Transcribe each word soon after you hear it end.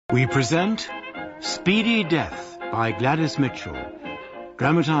We present Speedy Death by Gladys Mitchell,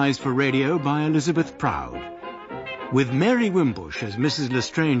 dramatised for radio by Elizabeth Proud, with Mary Wimbush as Mrs.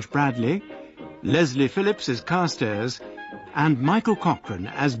 Lestrange Bradley, Leslie Phillips as Carstairs, and Michael Cochrane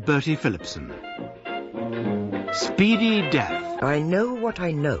as Bertie Phillipson. Speedy Death. I know what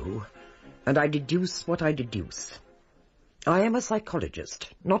I know, and I deduce what I deduce. I am a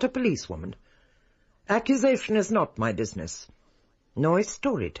psychologist, not a policewoman. Accusation is not my business, nor is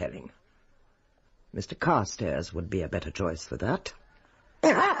storytelling. Mr. Carstairs would be a better choice for that.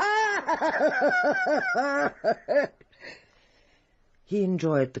 He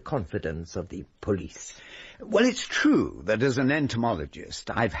enjoyed the confidence of the police. Well, it's true that as an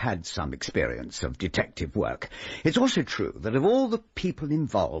entomologist I've had some experience of detective work. It's also true that of all the people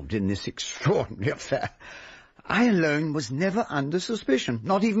involved in this extraordinary affair, I alone was never under suspicion.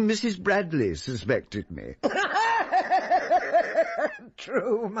 Not even Mrs. Bradley suspected me.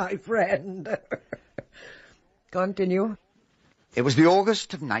 True, my friend. Continue. It was the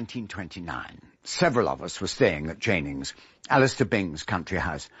August of 1929. Several of us were staying at Janing's, Alistair Bing's country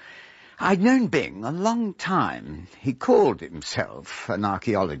house. I'd known Bing a long time. He called himself an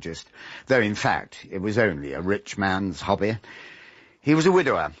archaeologist, though in fact it was only a rich man's hobby. He was a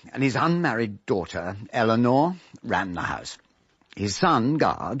widower, and his unmarried daughter, Eleanor, ran the house. His son,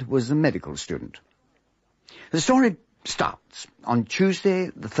 Gard, was a medical student. The story starts on Tuesday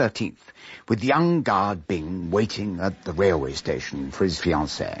the 13th, with young Gard Bing waiting at the railway station for his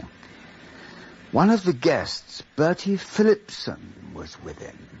fiancée. One of the guests, Bertie Phillipson, was with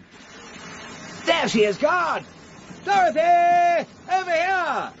him. There she is, Gard! Dorothy! Over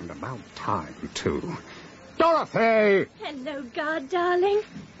here! And about time, too. Dorothy! Hello, Gard, darling.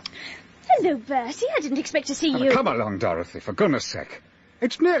 Hello, Bertie. I didn't expect to see you. Come along, Dorothy, for goodness sake.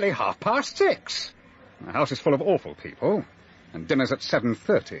 It's nearly 6:30. The house is full of awful people, and dinner's at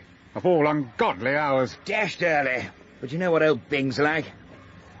 7:30, of all ungodly hours. Dashed early. But you know what old Bing's like.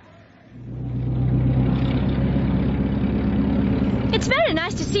 It's very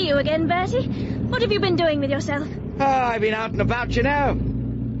nice to see you again, Bertie. What have you been doing with yourself? Oh, I've been out and about, you know.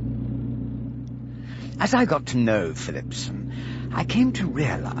 As I got to know Phillipson, I came to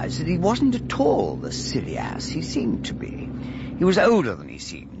realise that he wasn't at all the silly ass he seemed to be. He was older than he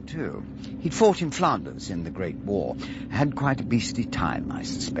seemed, too. He'd fought in Flanders in the Great War, had quite a beastly time, I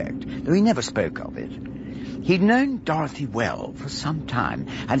suspect, though he never spoke of it. He'd known Dorothy well for some time,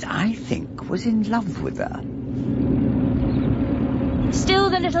 and I think was in love with her. Still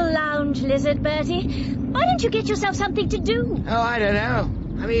the little lounge lizard, Bertie. Why don't you get yourself something to do? Oh, I don't know.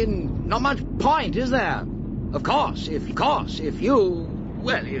 I mean, not much point, is there? Of course, if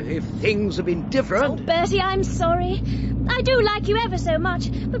things have been different... Oh, Bertie, I'm sorry. I do like you ever so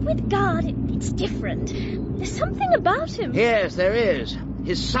much, but with Gard, it's different. There's something about him. Yes, there is.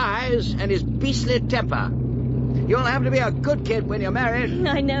 His size and his beastly temper. You'll have to be a good kid when you're married.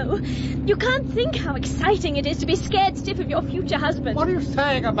 I know. You can't think how exciting it is to be scared stiff of your future husband. What are you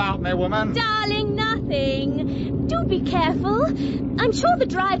saying about me, woman? Darling, nothing. Do be careful. I'm sure the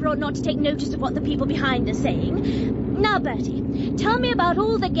driver ought not to take notice of what the people behind are saying. Now, Bertie, tell me about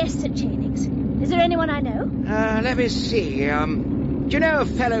all the guests at Janing's. Is there anyone I know? Let me see. Do you know a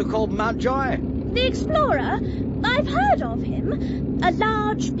fellow called Mountjoy? The explorer? I've heard of him. A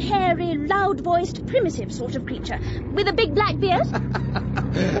large, hairy, loud-voiced, primitive sort of creature, with a big black beard.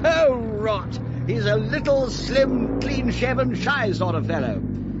 Oh, rot. He's a little, slim, clean-shaven, shy sort of fellow.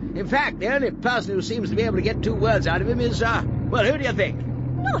 In fact, the only person who seems to be able to get 2 words out of him is, well, who do you think?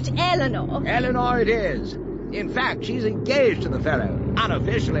 Not Eleanor. Eleanor it is. In fact, she's engaged to the fellow.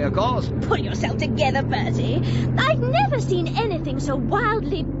 Unofficially, of course. Pull yourself together, Bertie. I've never seen anything so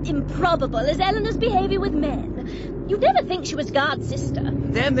wildly improbable as Eleanor's behaviour with men. You'd never think she was Gard's sister.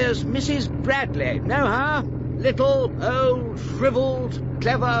 Then there's Mrs. Bradley. Know her? Little, old, shrivelled,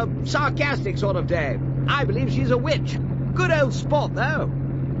 clever, sarcastic sort of dame. I believe she's a witch. Good old sport, though.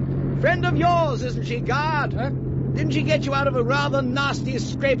 Friend of yours, isn't she, Gard? Huh? Didn't she get you out of a rather nasty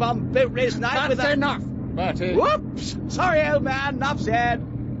scrape on boat race night with That's enough, Bertie. Whoops! Sorry, old man, enough said.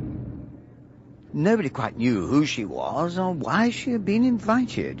 Nobody quite knew who she was or why she had been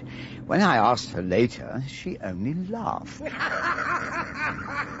invited. When I asked her later, she only laughed.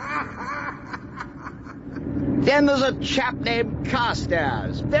 Then there's a chap named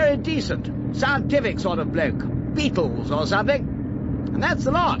Carstairs. Very decent, scientific sort of bloke. Beatles or something. And that's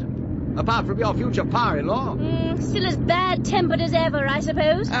the lot. Apart from your future pa-in-law. Still as bad-tempered as ever, I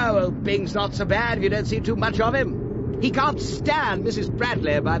suppose. Oh, well, Bing's not so bad if you don't see too much of him. He can't stand Mrs.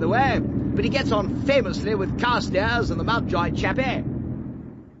 Bradley, by the way, but he gets on famously with Carstairs and the Mountjoy chappie.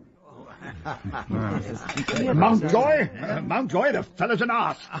 Mountjoy, the fellow's an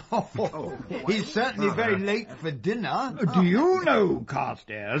arse. Oh, he's certainly very late for dinner. Do you know,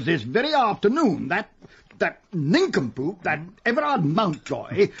 Carstairs, this very afternoon, that nincompoop, that Everard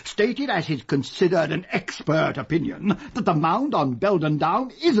Mountjoy, stated as his considered and expert opinion that the mound on Belden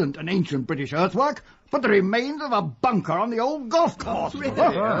Down isn't an ancient British earthwork, but the remains of a bunker on the old golf course.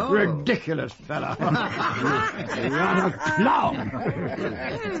 Really? Ridiculous fella. Rather clown.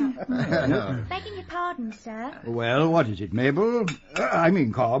 Begging your pardon, sir. Well, what is it, Mabel?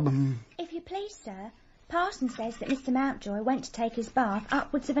 Cobb. If you please, sir, Parson says that Mr. Mountjoy went to take his bath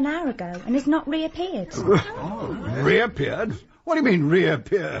upwards of an hour ago and has not reappeared. Reappeared? What do you mean,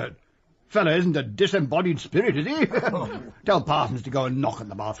 reappeared? Fella isn't a disembodied spirit, is he? Tell Parsons to go and knock at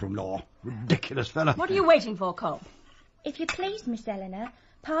the bathroom door. Ridiculous fella. What are you waiting for, Cobb? If you please, Miss Eleanor,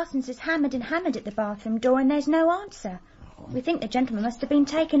 Parsons has hammered and hammered at the bathroom door and there's no answer. We think the gentleman must have been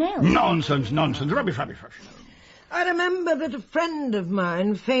taken ill. Nonsense. Rubbish. I remember that a friend of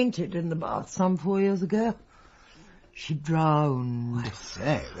mine fainted in the bath some 4 years ago. She drowned. I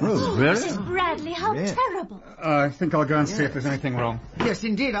say, Oh, really? Mrs. Bradley, how terrible. I think I'll go and see if there's anything wrong. yes,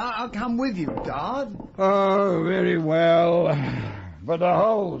 indeed. I'll come with you, guard. Oh, very well. But the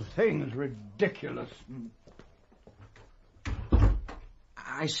whole thing's ridiculous.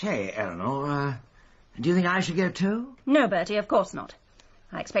 I say, Eleanor, do you think I should go too? No, Bertie, of course not.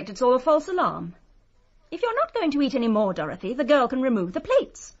 I expect it's all a false alarm. If you're not going to eat any more, Dorothy, the girl can remove the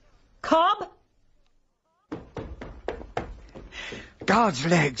plates. Cobb? Guard's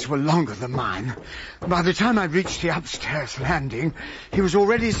legs were longer than mine. By the time I reached the upstairs landing, he was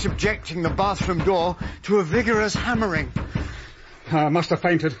already subjecting the bathroom door to a vigorous hammering. Must have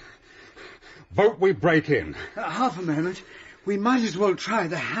fainted. Vote we break in. Half a moment. We might as well try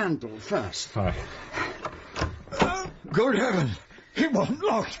the handle first. Aye. Good heavens. It wasn't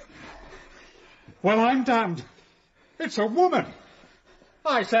locked. Well, I'm damned. It's a woman.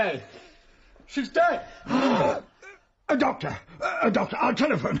 I say, she's dead. A doctor, I'll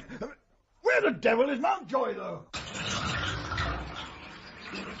telephone. Where the devil is Mountjoy, though?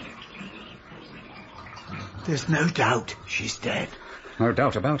 There's no doubt she's dead. No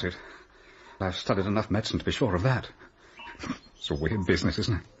doubt about it. I've studied enough medicine to be sure of that. It's a weird business,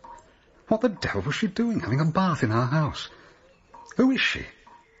 isn't it? What the devil was she doing, having a bath in our house? Who is she?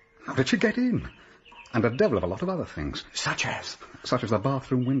 How did she get in? And a devil of a lot of other things. Such as? Such as the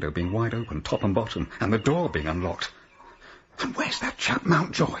bathroom window being wide open, top and bottom, and the door being unlocked. And where's that chap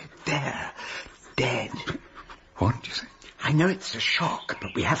Mountjoy? There. Dead. What did you say? I know it's a shock,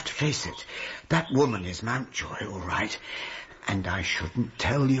 but we have to face it. That woman is Mountjoy, all right. And I shouldn't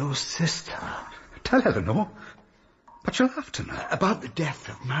tell your sister. Tell Eleanor. But she'll have to know. About the death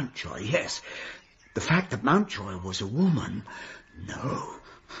of Mountjoy, yes. The fact that Mountjoy was a woman, no.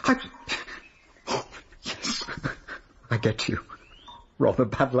 Oh, yes. I get you. Rather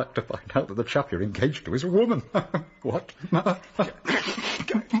bad luck to find out that the chap you're engaged to is a woman. What?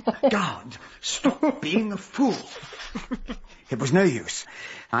 God, stop being a fool. It was no use.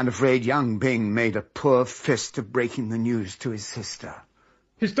 I'm afraid young Bing made a poor fist of breaking the news to his sister.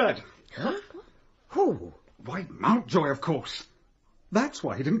 He's dead. Huh? Who? Why, Mountjoy, of course. That's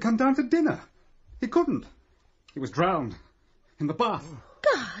why he didn't come down to dinner. He couldn't. He was drowned. In the bath.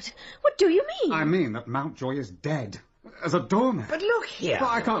 God, what do you mean? I mean that Mountjoy is dead. As a doormat. But look here. Well,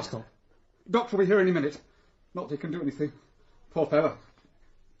 I can't stop. Doctor will be here any minute. Not that he can do anything. Poor fella.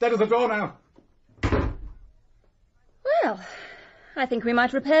 Dead at the door now. Well, I think we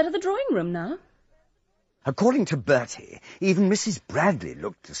might repair to the drawing room now. According to Bertie, even Mrs. Bradley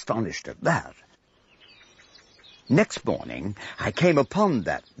looked astonished at that. Next morning, I came upon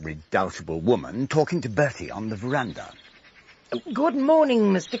that redoubtable woman talking to Bertie on the veranda. Good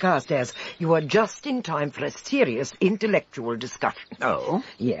morning, Mr. Carstairs. You are just in time for a serious intellectual discussion. Oh?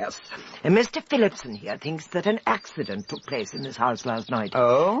 Yes. Mr. Phillipson here thinks that an accident took place in this house last night.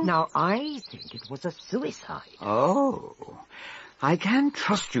 Oh? Now, I think it was a suicide. Oh. I can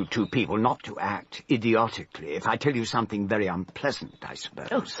trust you two people not to act idiotically if I tell you something very unpleasant, I suppose.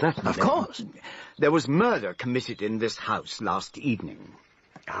 Oh, certainly. Of course. There was murder committed in this house last evening.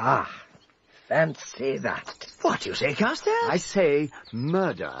 Ah, fancy that. What, you say, Carstairs? I say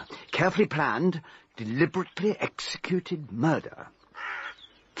murder. Carefully planned, deliberately executed murder.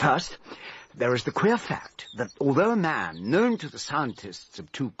 First, there is the queer fact that although a man known to the scientists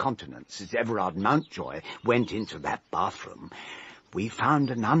of 2 continents as Everard Mountjoy went into that bathroom, we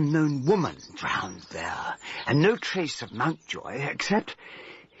found an unknown woman drowned there, and no trace of Mountjoy except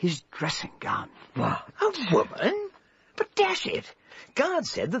his dressing gown. What? A woman? But dash it, Guard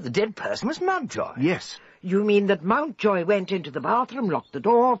said that the dead person was Mountjoy. Yes, You mean that Mountjoy went into the bathroom, locked the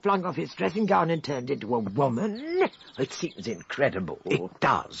door, flung off his dressing gown and turned into a woman? It seems incredible. It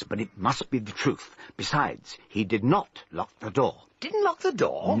does, but it must be the truth. Besides, he did not lock the door. Didn't lock the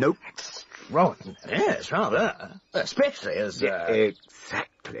door? Nope. Extraordinary. Yes, rather. Especially as...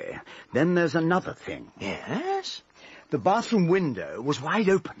 Exactly. Then there's another thing. Yes? The bathroom window was wide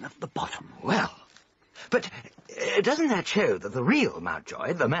open at the bottom. Well, but doesn't that show that the real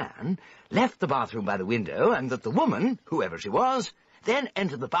Mountjoy, the man, left the bathroom by the window, and that the woman, whoever she was, then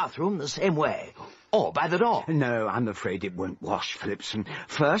entered the bathroom the same way, or by the door? No, I'm afraid it won't wash, Phillipson.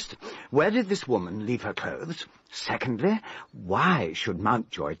 First, where did this woman leave her clothes? Secondly, why should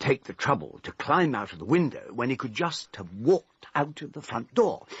Mountjoy take the trouble to climb out of the window when he could just have walked out of the front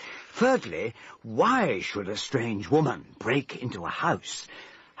door? Thirdly, why should a strange woman break into a house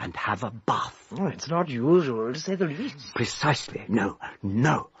and have a bath? Oh, it's not usual, to say the least. Precisely. No.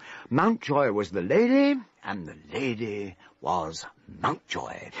 Mountjoy was the lady, and the lady was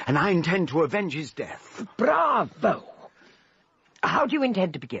Mountjoy, and I intend to avenge his death. Bravo! How do you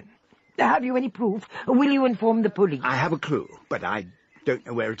intend to begin? Have you any proof? Will you inform the police? I have a clue, but I don't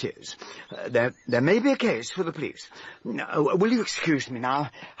know where it is. There may be a case for the police. Will you excuse me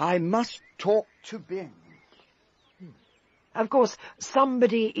now? I must talk to Byng. Of course,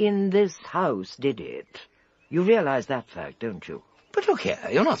 somebody in this house did it. You realize that fact, don't you? But look here,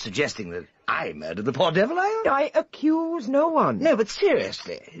 you're not suggesting that I murdered the poor devil, are you? I accuse no one. No, but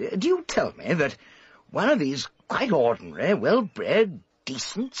seriously, do you tell me that one of these quite ordinary, well-bred,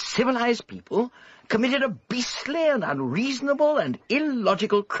 decent, civilized people committed a beastly and unreasonable and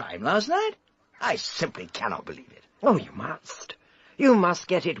illogical crime last night? I simply cannot believe it. Oh, you must. You must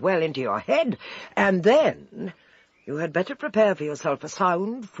get it well into your head, and then you had better prepare for yourself a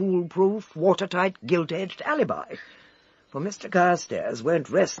sound, foolproof, watertight, gilt-edged alibi. For Mr. Carstairs won't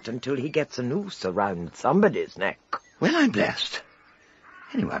rest until he gets a noose around somebody's neck. Well, I'm blessed.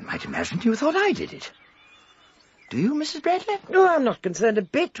 Anyone might imagine you thought I did it. Do you, Mrs. Bradley? No, I'm not concerned a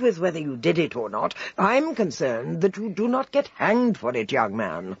bit with whether you did it or not. I'm concerned that you do not get hanged for it, young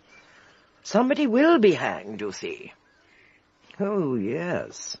man. Somebody will be hanged, you see. Oh,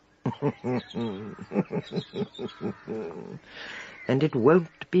 yes. And it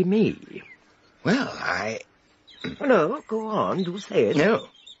won't be me. Well, No, go on, do say it. No,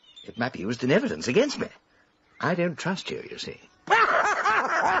 it might be used in evidence against me. I don't trust you, you see.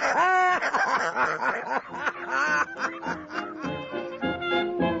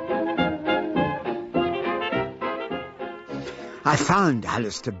 I found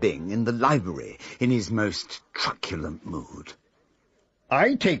Alistair Byng in the library in his most truculent mood.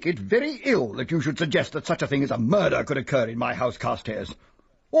 I take it very ill that you should suggest that such a thing as a murder could occur in my house, Carstairs.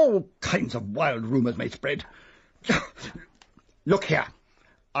 All kinds of wild rumours may spread. Look here.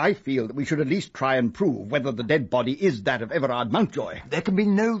 I feel that we should at least try and prove whether the dead body is that of Everard Mountjoy. There can be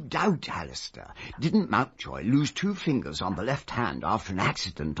no doubt, Alistair. Didn't Mountjoy lose 2 fingers on the left hand after an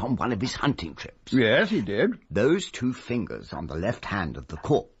accident on one of his hunting trips? Yes, he did. Those 2 fingers on the left hand of the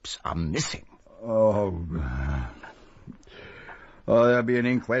corpse are missing. There'll be an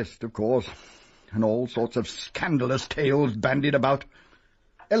inquest, of course, and all sorts of scandalous tales bandied about.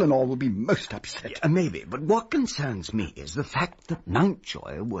 Eleanor will be most upset. Maybe, but what concerns me is the fact that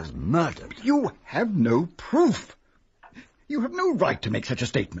Mountjoy was murdered. You have no proof. You have no right to make such a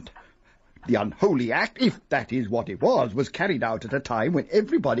statement. The unholy act, if that is what it was carried out at a time when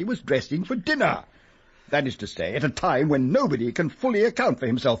everybody was dressing for dinner. That is to say, at a time when nobody can fully account for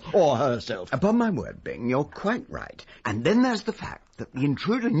himself or herself. Upon my word, Byng, you're quite right. And then there's the fact that the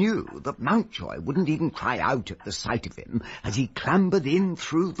intruder knew that Mountjoy wouldn't even cry out at the sight of him as he clambered in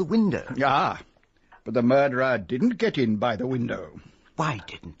through the window. Ah, but the murderer didn't get in by the window. Why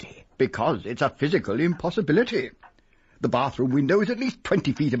didn't he? Because it's a physical impossibility. The bathroom window is at least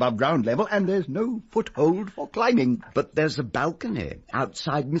 20 feet above ground level, and there's no foothold for climbing. But there's a balcony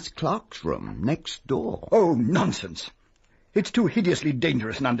outside Miss Clark's room, next door. Oh, nonsense. It's too hideously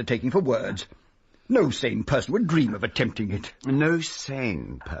dangerous an undertaking for words. No sane person would dream of attempting it. No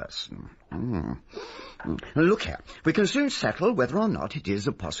sane person. Look here, we can soon settle whether or not it is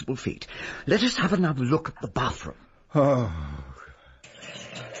a possible feat. Let us have another look at the bathroom. Oh.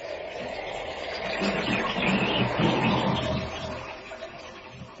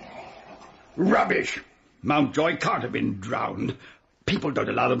 Rubbish! Mountjoy can't have been drowned. People don't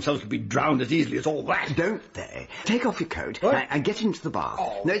allow themselves to be drowned as easily as all that. Don't they? Take off your coat and get into the bath.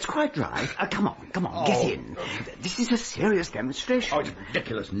 Oh. No, it's quite dry. Come on, get in. This is a serious demonstration. Oh, it's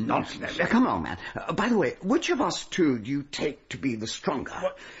ridiculous nonsense. Come on, man. By the way, which of us 2 do you take to be the stronger?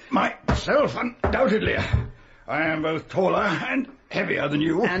 Myself, undoubtedly. I am both taller and heavier than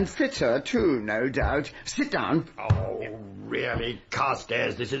you. And fitter, too, no doubt. Sit down. Oh, really,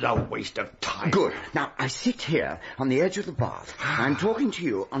 Carstairs, this is a waste of time. Good. Now, I sit here on the edge of the bath. I'm talking to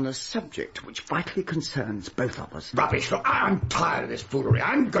you on a subject which vitally concerns both of us. Rubbish. Look, I'm tired of this foolery.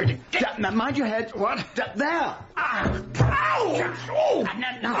 I'm going to get... Mind your head. What? There.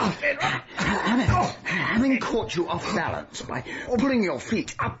 Having caught you off balance by pulling your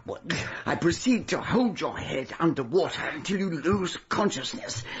feet upward, I proceed to hold your head underwater until you lose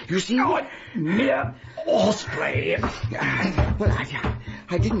consciousness. You see? Mere horseplay. Well,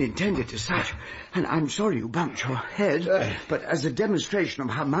 I didn't intend it as such, and I'm sorry you bumped your head, but as a demonstration of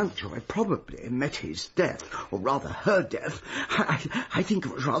how Mountjoy probably met his death, or rather her death, I think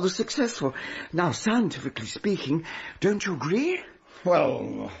it was rather successful. Now, scientifically speaking, don't you agree?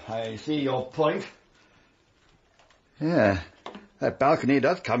 Well, I see your point. Yeah, that balcony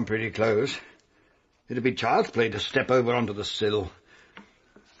does come pretty close. It'd be child's play to step over onto the sill.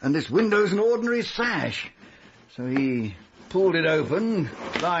 And this window's an ordinary sash. So he pulled it open,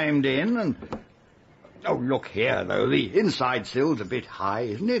 climbed in, and... Oh, look here, though. The inside sill's a bit high,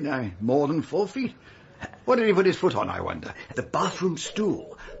 isn't it? More than 4 feet. What did he put his foot on, I wonder? The bathroom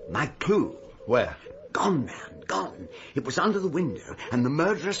stool. My clue. Where? Gone, man, gone. It was under the window, and the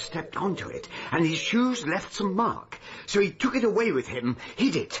murderer stepped onto it, and his shoes left some mark. So he took it away with him,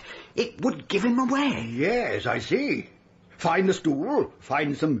 hid it. It would give him away. Yes, I see. Find the stool,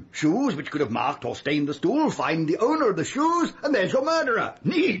 find some shoes which could have marked or stained the stool, find the owner of the shoes, and there's your murderer.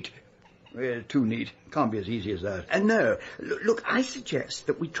 Neat. Well, too neat. Can't be as easy as that. No. Look, I suggest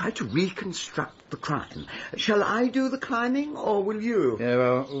that we try to reconstruct the crime. Shall I do the climbing, or will you? Yeah,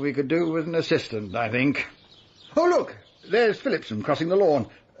 well, we could do with an assistant, I think. Oh, look, there's Phillipson crossing the lawn.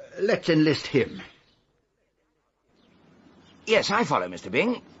 Let's enlist him. Yes, I follow, Mr.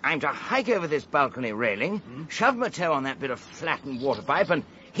 Bing. I'm to hike over this balcony railing, shove my toe on that bit of flattened water pipe, and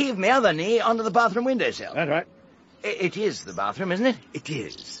heave my other knee onto the bathroom windowsill. That's right. It is the bathroom, isn't it? It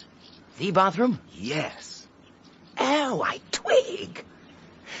is. The bathroom? Yes. Oh, I twig.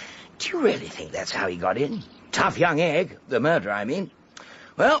 Do you really think that's how he got in? Tough young egg. The murderer, I mean.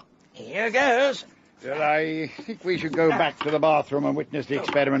 Well, here goes. Well, I think we should go back to the bathroom and witness the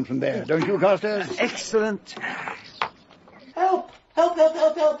experiment from there. Don't you, Carstairs? Excellent. Help! Help, help,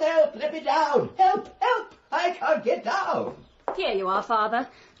 help, help, help! Let me down! Help, help! I can't get down! Here you are, Father.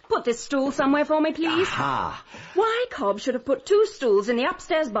 Put this stool somewhere for me, please. Aha. Why Cobb should have put 2 stools in the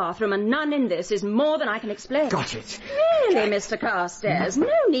upstairs bathroom and none in this is more than I can explain. Got it. Really, Mr. Carstairs,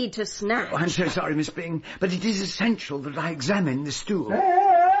 no need to snap. Oh, I'm so sorry, Miss Bing, but it is essential that I examine the stool.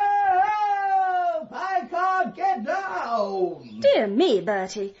 Help! I can't get down! Dear me,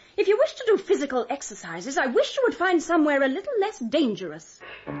 Bertie, if you wish to do physical exercises, I wish you would find somewhere a little less dangerous.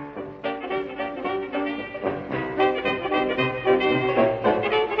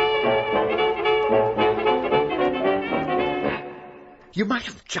 You might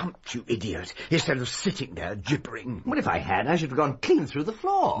have jumped, you idiot, instead of sitting there gibbering. Well, if I had, I should have gone clean through the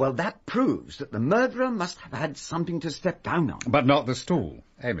floor. Well, that proves that the murderer must have had something to step down on. But not the stool,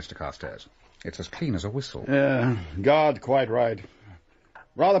 eh, Mr. Carstairs? It's as clean as a whistle. Guard quite right.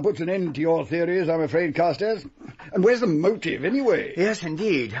 Rather puts an end to your theories, I'm afraid, Carstairs. And where's the motive, anyway? Yes,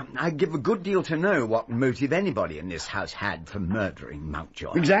 indeed. I'd give a good deal to know what motive anybody in this house had for murdering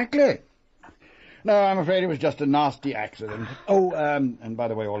Mountjoy. Exactly. No, I'm afraid it was just a nasty accident. Oh, and by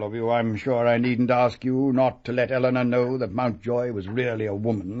the way, all of you, I'm sure I needn't ask you not to let Eleanor know that Mountjoy was really a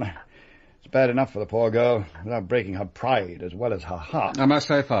woman. It's bad enough for the poor girl, without breaking her pride as well as her heart. I must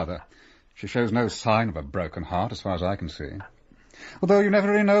say, Father, she shows no sign of a broken heart, as far as I can see. Although you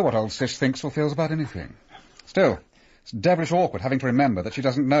never really know what old Sis thinks or feels about anything. Still, it's devilish awkward having to remember that she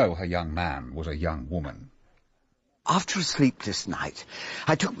doesn't know her young man was a young woman. After a sleepless night,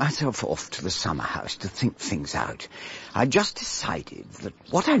 I took myself off to the summer house to think things out. I just decided that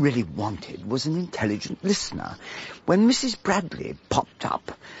what I really wanted was an intelligent listener, when Mrs. Bradley popped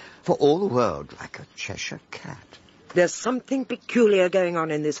up, for all the world like a Cheshire cat. There's something peculiar going on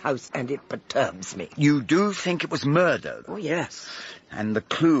in this house, and it perturbs me. You do think it was murder? Oh, yes. And the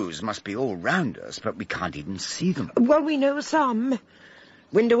clues must be all round us, but we can't even see them. Well, we know some.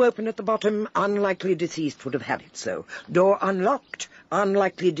 Window open at the bottom, unlikely deceased would have had it so. Door unlocked,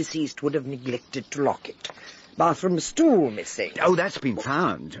 unlikely deceased would have neglected to lock it. Bathroom stool missing. Oh, that's been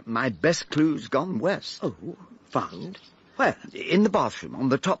found. My best clue's gone west. Oh, found? Where? In the bathroom, on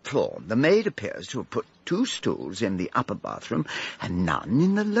the top floor. The maid appears to have put 2 stools in the upper bathroom and none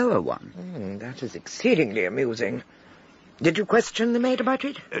in the lower one. That is exceedingly amusing. Did you question the maid about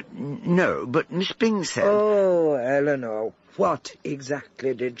it? No, but Miss Byng said... Oh, Eleanor, what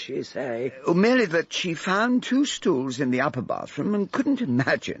exactly did she say? Merely that she found 2 stools in the upper bathroom and couldn't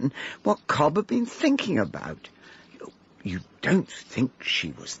imagine what Cobb had been thinking about. You don't think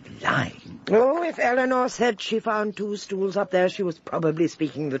she was lying? Oh, if Eleanor said she found 2 stools up there, she was probably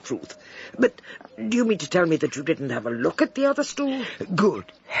speaking the truth. But do you mean to tell me that you didn't have a look at the other stool? Good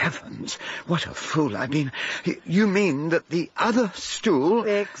heavens, what a fool I've been. You mean that the other stool...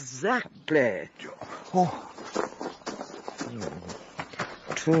 Exactly. Oh.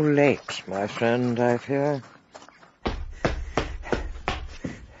 Too late, my friend, I fear.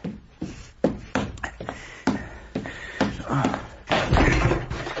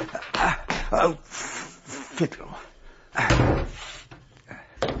 Oh, fiddle.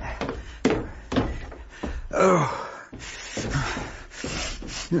 Oh.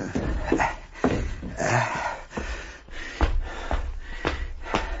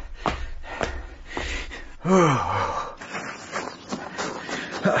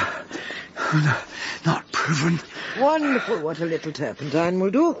 Not proven. Wonderful what a little turpentine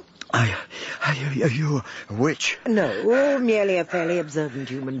will do. Are you a witch? No, merely a fairly observant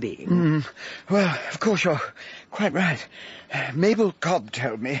human being. Well, of course you're quite right. Mabel Cobb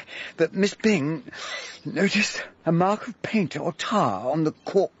told me that Miss Byng noticed a mark of paint or tar on the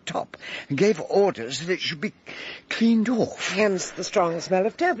cork top and gave orders that it should be cleaned off. Hence the strong smell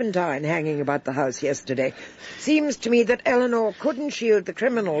of turpentine hanging about the house yesterday. Seems to me that Eleanor couldn't shield the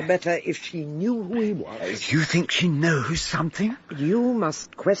criminal better if she knew who he was. You think she knows something? You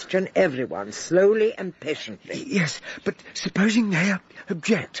must question everyone, slowly and patiently. Yes, but supposing they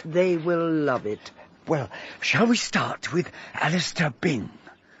object? They will love it. Well, shall we start with Alistair Byng?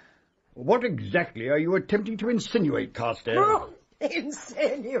 What exactly are you attempting to insinuate, Carstairs? Oh,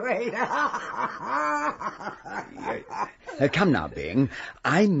 insinuate? Come now, Byng.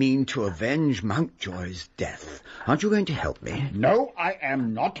 I mean to avenge Mountjoy's death. Aren't you going to help me? No, I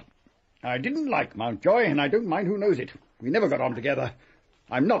am not. I didn't like Mountjoy, and I don't mind who knows it. We never got on together.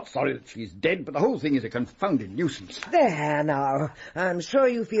 I'm not sorry that she's dead, but the whole thing is a confounded nuisance. There now. I'm sure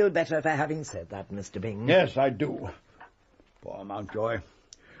you feel better for having said that, Mr. Byng. Yes, I do. Poor Mountjoy.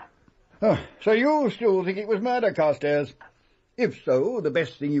 Oh, so you still think it was murder, Carstairs? If so, the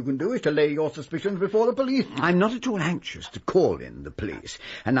best thing you can do is to lay your suspicions before the police. I'm not at all anxious to call in the police,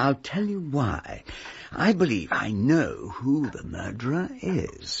 and I'll tell you why. I believe I know who the murderer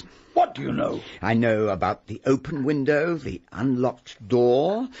is. What do you know? I know about the open window, the unlocked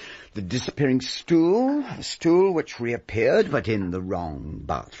door, the disappearing stool, a stool which reappeared but in the wrong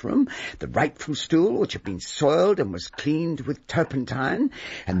bathroom, the rightful stool which had been soiled and was cleaned with turpentine,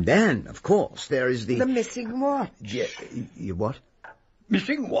 and then, of course, there is the... The missing watch. You what?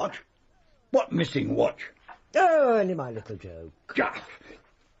 Missing watch? What missing watch? Oh, only my little joke.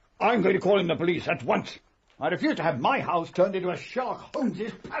 I'm going to call in the police at once. I refuse to have my house turned into a Sherlock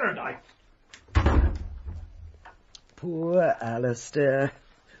Holmes's paradise. Poor Alistair.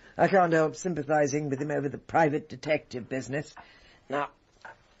 I can't help sympathising with him over the private detective business. Now,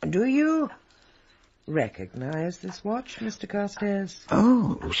 do you recognise this watch, Mr. Carstairs?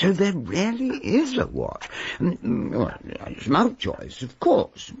 Oh, so there really is a watch. Well, it's Mountjoy's, of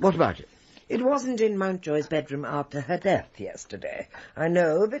course. What about it? It wasn't in Mountjoy's bedroom after her death yesterday. I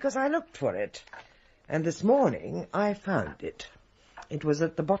know because I looked for it. And this morning I found it. It was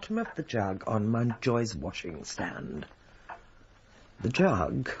at the bottom of the jug on Mountjoy's washing stand. The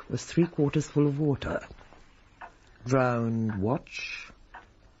jug was 3/4 full of water. Drowned watch,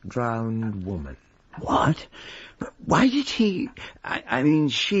 drowned woman. What? Why did she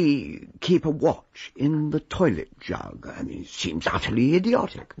keep a watch in the toilet jug? I mean, it seems utterly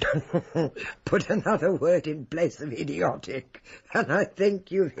idiotic. Put another word in place of idiotic, and I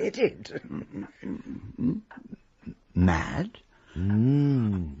think you've hit it. Mad?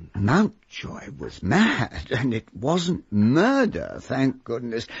 Mountjoy was mad, and it wasn't murder, thank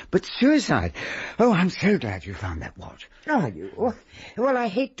goodness, but suicide. Oh, I'm so glad you found that watch. Are you? Well, I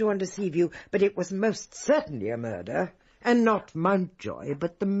hate to undeceive you, but it was most certainly a murder. And not Mountjoy,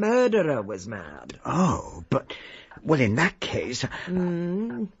 but the murderer was mad. Oh, but... Well, in that case...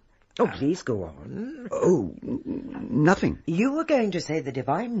 Oh, please go on. Oh, nothing. You were going to say that if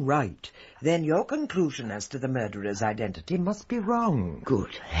I'm right, then your conclusion as to the murderer's identity must be wrong.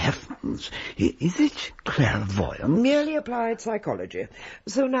 Good heavens. Is it clairvoyance? Merely applied psychology.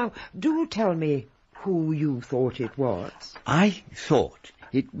 So now, do tell me who you thought it was. I thought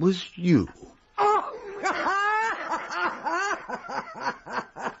it was you. Oh!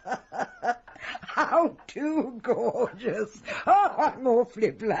 How too gorgeous. Oh, I'm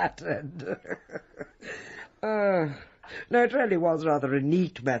awfully flattered. No, it really was rather a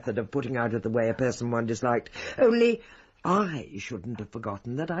neat method of putting out of the way a person one disliked. Only I shouldn't have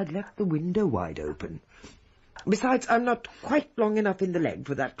forgotten that I'd left the window wide open. Besides, I'm not quite long enough in the leg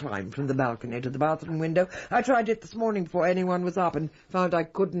for that climb from the balcony to the bathroom window. I tried it this morning before anyone was up and found I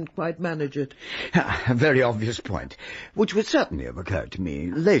couldn't quite manage it. A very obvious point, which would certainly have occurred to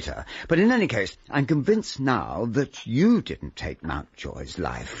me later. But in any case, I'm convinced now that you didn't take Mountjoy's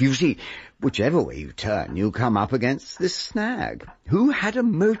life. You see, whichever way you turn, you come up against this snag. Who had a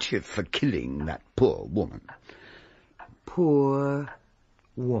motive for killing that poor woman? Poor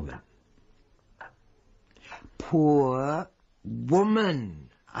woman. Poor woman.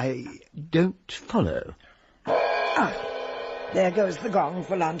 I don't follow. Ah, there goes the gong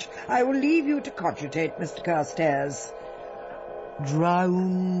for lunch. I will leave you to cogitate, Mr. Carstairs.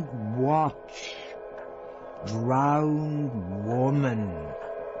 Drowned watch. Drowned woman.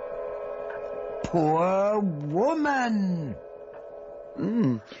 Poor woman.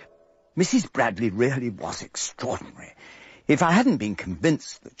 Mrs. Bradley really was extraordinary. If I hadn't been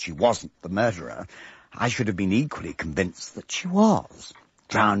convinced that she wasn't the murderer, I should have been equally convinced that she was.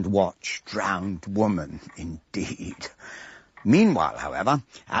 Drowned watch, drowned woman, indeed. Meanwhile, however,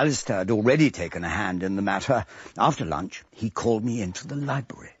 Alistair had already taken a hand in the matter. After lunch, he called me into the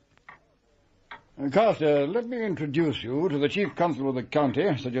library. Carstairs, let me introduce you to the Chief Constable of the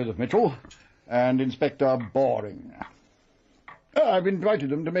county, Sir Joseph Mitchell, and Inspector Boring. I've invited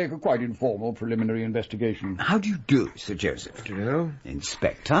them to make a quite informal preliminary investigation. How do you do, Sir Joseph? Afternoon.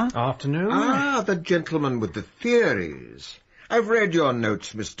 Inspector? Afternoon. Ah, the gentleman with the theories. I've read your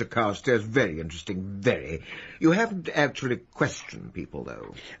notes, Mr. Carstairs. Very interesting, very. You haven't actually questioned people,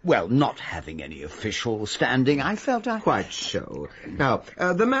 though. Well, not having any official standing, I felt I... Quite so. Now,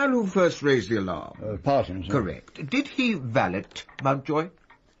 the man who first raised the alarm... Parsons. Correct. Did he valet Mountjoy?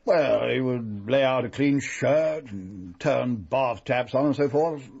 Well, he would lay out a clean shirt and turn bath taps on and so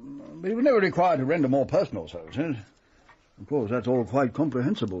forth, but he was never required to render more personal services. Of course, that's all quite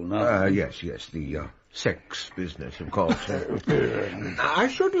comprehensible now. Yes, the sex business, of course. I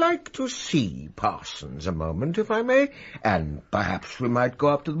should like to see Parsons a moment, if I may, and perhaps we might go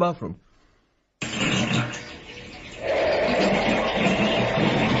up to the bathroom.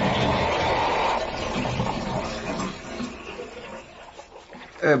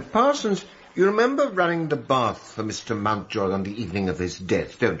 Parsons, you remember running the bath for Mr. Mountjoy on the evening of his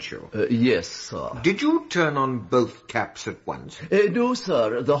death, don't you? Yes, sir. Did you turn on both taps at once? No,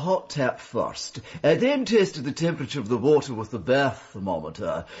 sir. The hot tap first. Then tested the temperature of the water with the bath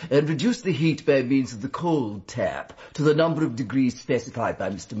thermometer and reduced the heat by means of the cold tap to the number of degrees specified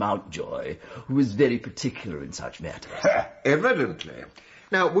by Mr. Mountjoy, who is very particular in such matters. Evidently.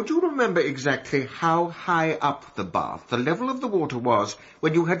 Now, would you remember exactly how high up the bath the level of the water was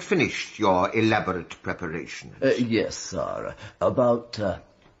when you had finished your elaborate preparations? Yes, sir. About,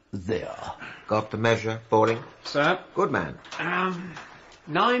 there. Got the measure, Boring? Sir? Good man.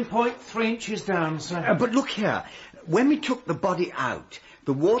 9.3 inches down, sir. But look here. When we took the body out,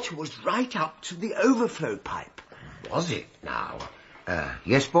 the water was right up to the overflow pipe. Was it, now?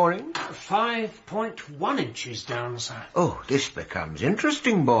 Yes, Boring? 5.1 inches down, sir. Oh, this becomes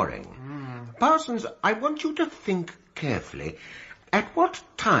interesting, Boring. Parsons, I want you to think carefully. At what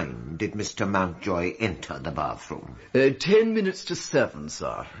time did Mr. Mountjoy enter the bathroom? 10 minutes to 7,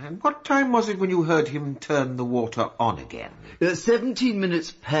 sir. And what time was it when you heard him turn the water on again? 17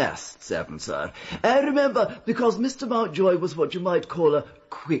 minutes past 7, sir. I remember because Mr. Mountjoy was what you might call a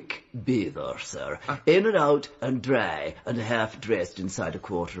quick bather, sir. In and out and dry and half-dressed inside a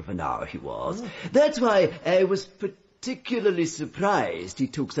quarter of an hour he was. That's why I was particularly surprised he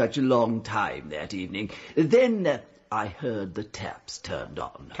took such a long time that evening. Then I heard the taps turned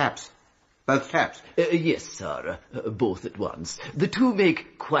on. Taps? Both taps? Yes, sir. Both at once. The two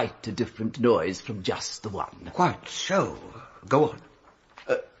make quite a different noise from just the one. Quite so. Go on.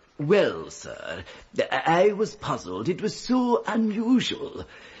 Well, sir, I was puzzled. It was so unusual.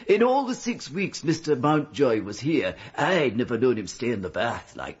 In all the 6 weeks Mr. Mountjoy was here, I'd never known him stay in the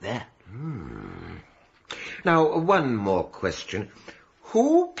bath like that. Now, one more question.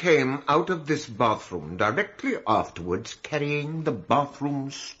 Who came out of this bathroom directly afterwards carrying the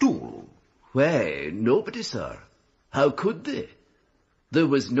bathroom stool? Why, nobody, sir. How could they? There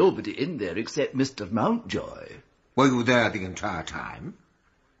was nobody in there except Mr. Mountjoy. Were you there the entire time?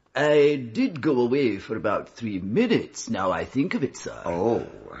 I did go away for about 3 minutes, now I think of it, sir. Oh,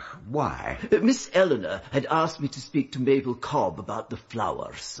 why? Miss Eleanor had asked me to speak to Mabel Cobb about the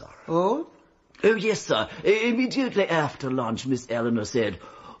flowers, sir. Oh? Oh, yes, sir. Immediately after lunch, Miss Eleanor said,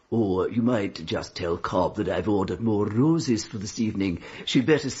 "Oh, you might just tell Cobb that I've ordered more roses for this evening. She'd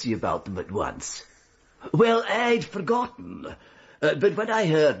better see about them at once." Well, I'd forgotten. But when I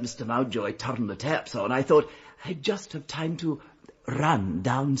heard Mr. Mountjoy turn the taps on, I thought I'd just have time to run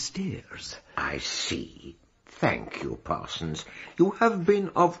downstairs. I see. Thank you, Parsons. You have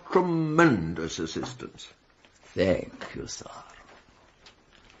been of tremendous assistance. Thank you, sir.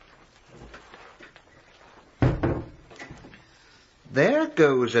 There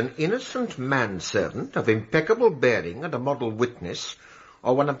goes an innocent manservant of impeccable bearing and a model witness,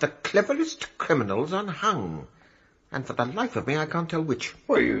 or one of the cleverest criminals unhung. And for the life of me, I can't tell which.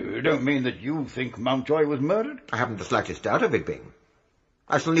 Well, you don't mean that you think Mountjoy was murdered? I haven't the slightest doubt of it being.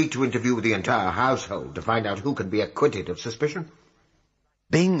 I shall need to interview the entire household to find out who can be acquitted of suspicion.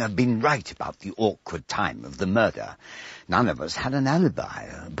 Byng had been right about the awkward time of the murder. None of us had an alibi,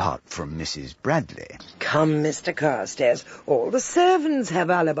 apart from Mrs. Bradley. Come, Mr. Carstairs, all the servants have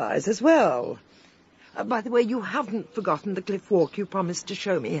alibis as well. By the way, you haven't forgotten the cliff walk you promised to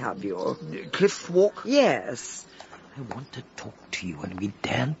show me, have you? Cliff walk? Yes. I want to talk to you, and we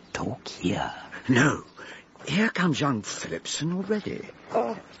daren't talk here. No. Here comes young Phillipson already.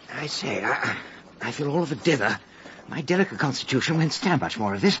 Oh, I say, I feel all of a dither. My delicate constitution won't stand much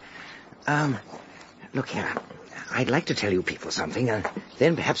more of this. Look here. I'd like to tell you people something, and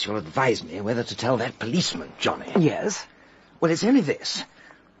then perhaps you'll advise me whether to tell that policeman, Johnny. Yes? Well, it's only this.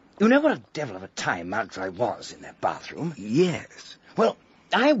 You know what a devil of a time Mountjoy was in that bathroom? Yes. Well,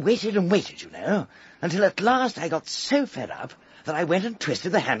 I waited and waited, you know, until at last I got so fed up that I went and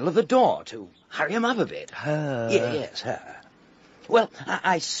twisted the handle of the door to hurry him up a bit. Her? Yes, her. Well,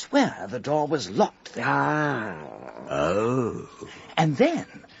 I swear the door was locked then. Oh. And then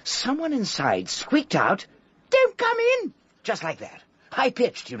someone inside squeaked out, "Don't come in!" Just like that.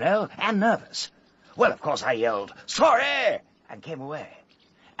 High-pitched, you know, and nervous. Well, of course, I yelled, "Sorry!" and came away.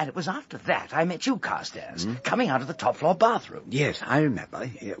 And it was after that I met you, Carstairs, coming out of the top-floor bathroom. Yes, I remember.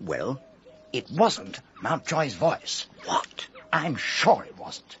 Well? It wasn't Mountjoy's voice. What? I'm sure it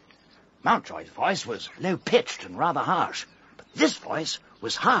wasn't. Mountjoy's voice was low-pitched and rather harsh, but this voice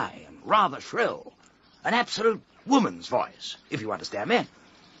was high and rather shrill. An absolute woman's voice, if you understand me.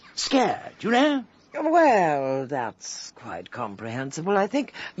 Scared, you know? Well, that's quite comprehensible, I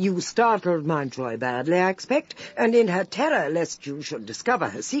think. You startled Mountjoy badly, I expect, and in her terror lest you should discover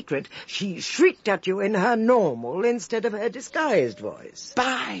her secret, she shrieked at you in her normal instead of her disguised voice.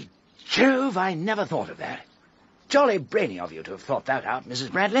 By Jove, I never thought of that. Jolly brainy of you to have thought that out,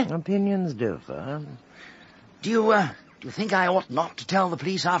 Mrs. Bradley. Opinions differ. Do you think I ought not to tell the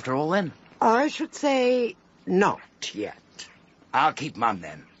police after all, then? I should say not yet. I'll keep mum,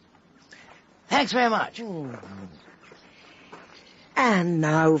 then. Thanks very much. And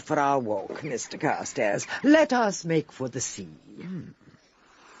now for our walk, Mr. Carstairs. Let us make for the sea.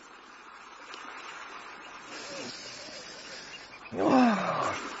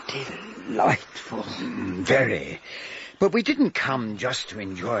 Oh, delightful. Very. But we didn't come just to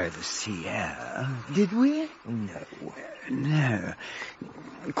enjoy the sea air, did we? No.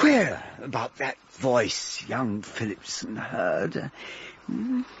 Queer about that voice young Phillipson heard.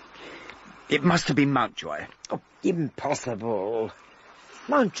 It must have been Mountjoy. Oh, impossible.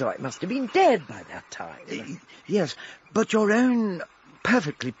 Mountjoy must have been dead by that time. Yes, but your own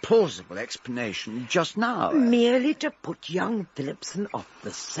perfectly plausible explanation just now. Merely to put young Phillipson off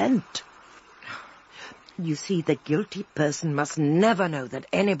the scent. You see, the guilty person must never know that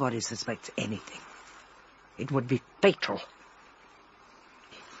anybody suspects anything. It would be fatal.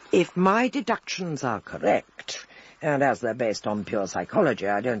 If my deductions are correct, and as they're based on pure psychology,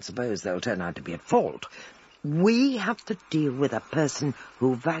 I don't suppose they'll turn out to be at fault, we have to deal with a person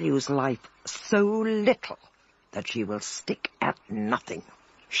who values life so little that she will stick at nothing.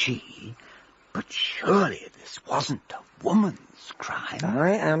 She? But surely this wasn't a woman's crime.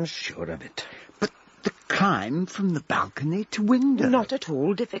 I am sure of it. But the climb from the balcony to window? Not at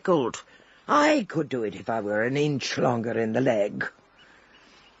all difficult. I could do it if I were an inch longer in the leg.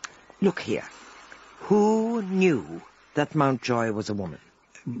 Look here. Who knew that Mountjoy was a woman?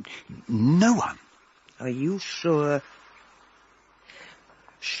 No one. Are you sure?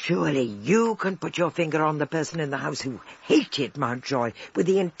 Surely you can put your finger on the person in the house who hated Mountjoy with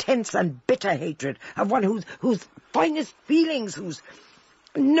the intense and bitter hatred of one whose finest feelings, whose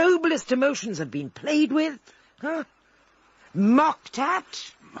noblest emotions have been played with, mocked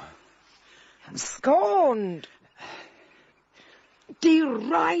at, scorned,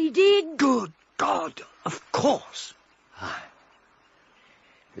 derided. Good God, of course.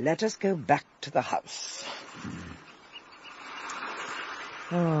 Let us go back to the house.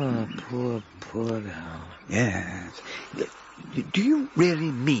 Oh, poor girl. Yes. Do you really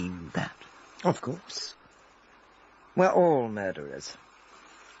mean that? Of course. We're all murderers.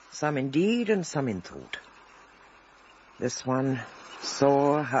 Some in deed and some in thought. This one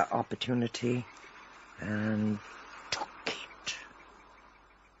saw her opportunity and took it.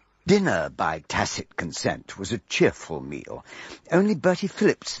 Dinner, by tacit consent, was a cheerful meal. Only Bertie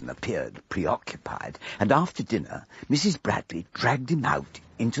Phillipson appeared preoccupied, and after dinner, Mrs. Bradley dragged him out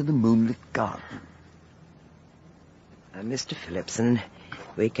into the moonlit garden. Mr. Phillipson,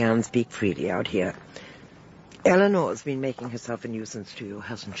 we can speak freely out here. Eleanor's been making herself a nuisance to you,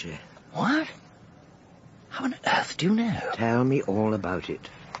 hasn't she? What? How on earth do you know? Tell me all about it.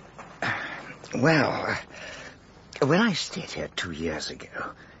 Well, when I stayed here 2 years ago,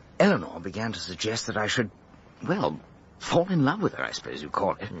 Eleanor began to suggest that I should, well, fall in love with her, I suppose you'd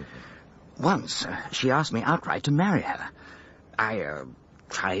call it. Mm-hmm. Once, she asked me outright to marry her. I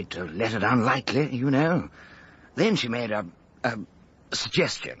tried to let her down lightly, you know. Then she made a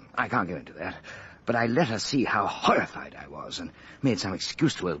suggestion. I can't go into that. But I let her see how horrified I was and made some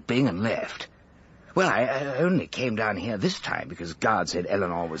excuse to old Bing and left. Well, I only came down here this time because Guard said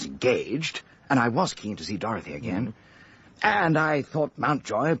Eleanor was engaged, and I was keen to see Dorothy again. Mm-hmm. And I thought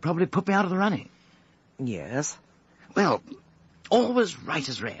Mountjoy had probably put me out of the running. Yes? Well, all was right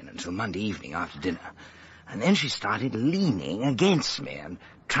as rain until Monday evening after dinner. And then she started leaning against me and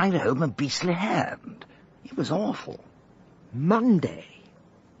trying to hold my beastly hand. It was awful. Monday?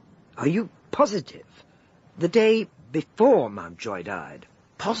 Are you positive? The day before Mountjoy died?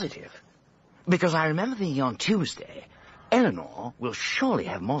 Positive. Because I remember thinking on Tuesday, Eleanor will surely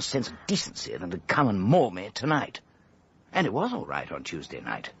have more sense of decency than to come and maul me tonight. And it was all right on Tuesday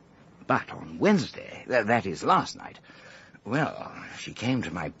night. But on Wednesday, that is last night, well, she came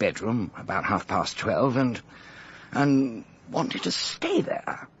to my bedroom about 12:30 and wanted to stay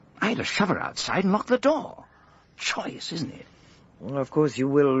there. I had to shove her outside and lock the door. Choice, isn't it? Well, of course you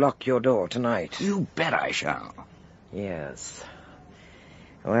will lock your door tonight. You bet I shall. Yes.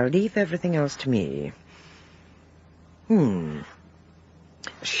 Well, leave everything else to me.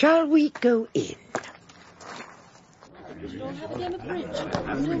 Shall we go in? Here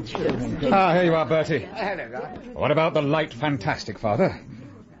you are, Bertie. What about the light fantastic, Father?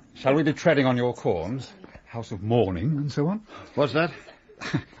 Shall we be treading on your corns? House of mourning and so on? What's that?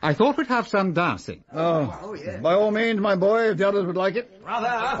 I thought we'd have some dancing. Oh, by all means, my boy, if the others would like it. Brother!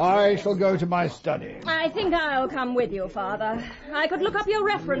 I shall go to my study. I think I'll come with you, Father. I could look up your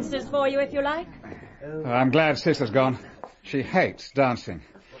references for you if you like. I'm glad Sister's gone. She hates dancing.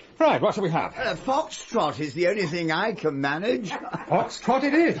 Right, what shall we have? Foxtrot is the only thing I can manage. Foxtrot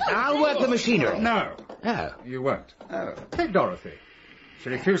it is. I'll work the machinery. No. Oh. You won't. Oh. Take Dorothy. She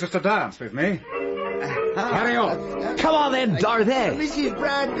refuses to dance with me. Carry on. Come on then, Dorothy. Mrs.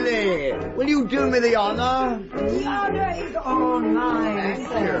 Bradley, will you do me the honour? The honour is all mine,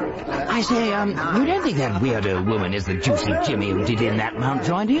 sir. I say, you don't think that weird old woman is the juicy Jimmy who did in that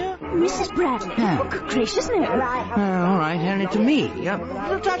Mountjoy, do you? Mrs. Bradley? Yeah. Oh, good gracious, no. All right, only to me. A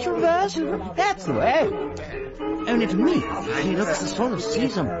little touch of reverse. That's the way. Only to me, she looks the sort of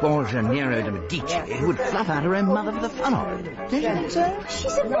Caesar Borgia Nero de Medici who would fluff out her own mother for the fun of it. Don't you think so?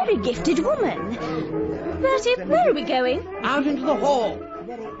 She's a very gifted woman. Bertie, where are we going? Out into the hall.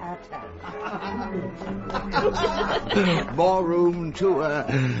 More room to,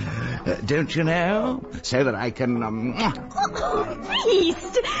 don't you know? So that I can,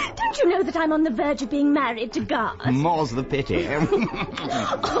 Beast! Don't you know that I'm on the verge of being married to Guard? More's the pity.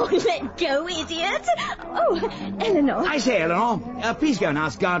 Oh, let go, idiot! Oh, Eleanor. I say, Eleanor, please go and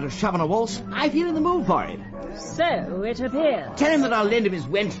ask Guard to shove on a waltz. I feel in the mood for it. So it appears. Tell him that I'll lend him his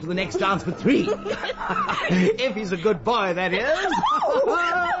wench for the next dance for 3. If he's a good boy, that is. Oh,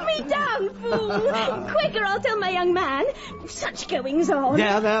 put me down, fool! Quick, or I'll tell my young man. Such goings on.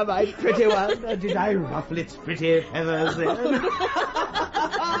 There, my pretty one. Did I ruffle its pretty feathers then?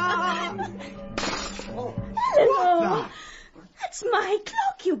 Eleanor! That's my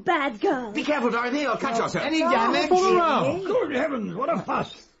clock, you bad girl. Be careful, Dorothy, you'll cut yourself. Any damage? Good heavens, what a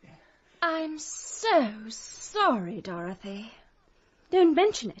fuss. I'm so sorry, Dorothy. Don't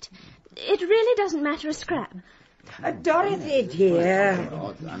mention it. It really doesn't matter a scrap. Dorothy, dear.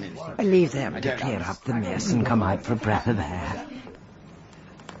 Leave them to clear up the mess and come out for a breath of air.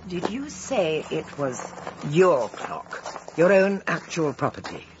 Did you say it was your clock? Your own actual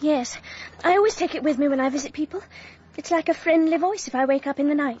property? Yes. I always take it with me when I visit people. It's like a friendly voice if I wake up in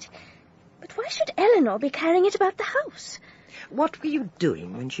the night. But why should Eleanor be carrying it about the house? What were you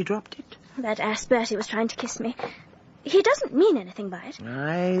doing when she dropped it? That ass Bertie was trying to kiss me. He doesn't mean anything by it.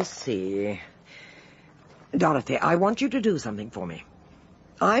 I see. Dorothy, I want you to do something for me.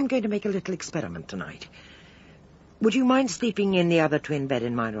 I'm going to make a little experiment tonight. Would you mind sleeping in the other twin bed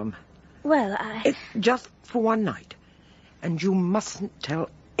in my room? Well, Just for one night. And you mustn't tell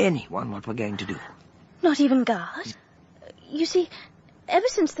anyone what we're going to do. Not even Guard? You see, ever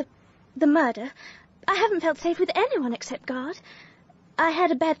since the murder, I haven't felt safe with anyone except Guard. I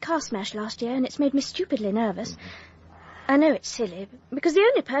had a bad car smash last year, and it's made me stupidly nervous. I know it's silly, because the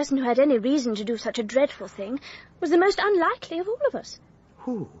only person who had any reason to do such a dreadful thing was the most unlikely of all of us.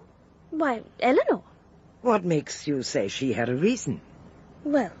 Who? Why, Eleanor. What makes you say she had a reason?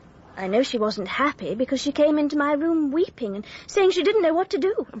 Well, I know she wasn't happy because she came into my room weeping and saying she didn't know what to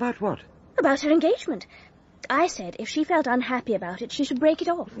do. About what? About her engagement. I said if she felt unhappy about it, she should break it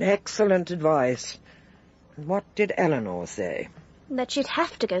off. Excellent advice. What did Eleanor say? That she'd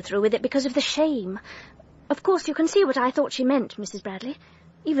have to go through with it because of the shame. Of course, you can see what I thought she meant, Mrs. Bradley,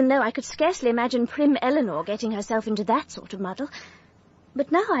 even though I could scarcely imagine prim Eleanor getting herself into that sort of muddle.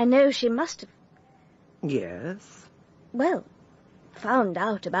 But now I know she must have... Yes? Well, found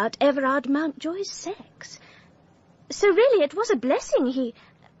out about Everard Mountjoy's sex. So really, it was a blessing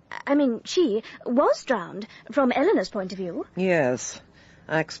she was drowned, from Eleanor's point of view. Yes,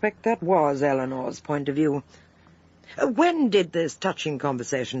 I expect that was Eleanor's point of view. When did this touching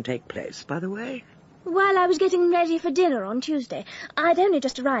conversation take place, by the way? While I was getting ready for dinner on Tuesday. I'd only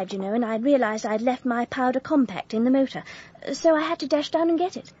just arrived, and I realised I'd left my powder compact in the motor, so I had to dash down and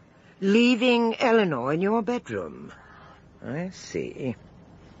get it. Leaving Eleanor in your bedroom? I see.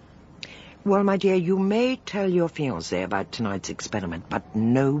 Well, my dear, you may tell your fiancé about tonight's experiment, but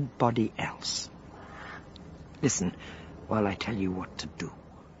nobody else. Listen, while I tell you what to do.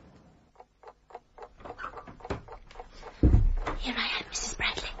 Here I am, Mrs.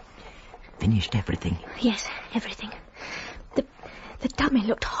 Bradley. Finished everything? Yes, everything. The dummy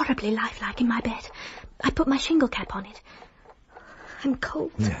looked horribly lifelike in my bed. I put my shingle cap on it. I'm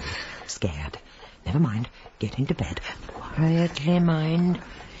cold. No, scared. Never mind. Get into bed. Quietly, mind.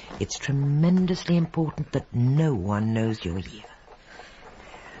 It's tremendously important that no one knows you're here.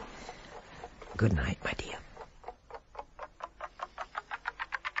 Good night, my dear.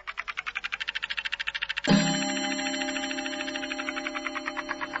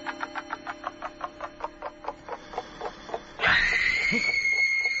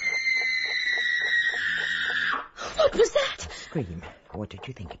 What was that? Scream. What did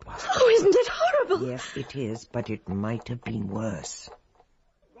you think it was? Oh, isn't it horrible? Yes, it is, but it might have been worse.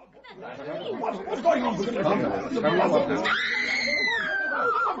 What's going on?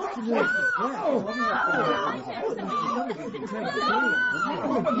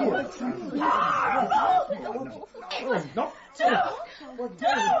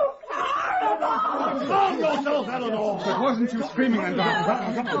 Calm yourself, Eleanor. But wasn't you screaming and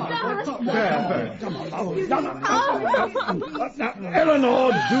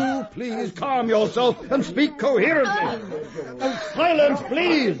Eleanor, do please calm yourself and speak coherently. Silence,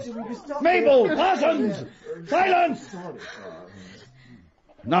 please. Mabel, Parsons, silence.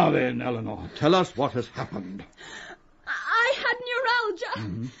 Now then, Eleanor, tell us what has happened. I had neuralgia,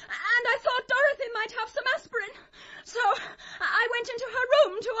 and I thought Dorothy might have some aspirin. So I went into her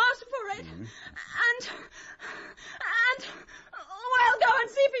room to ask for it. And well, go and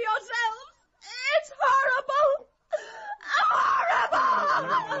see for yourselves. It's horrible. Horrible!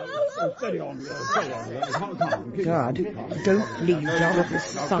 Steady on, steady on. God, don't leave Dorothy's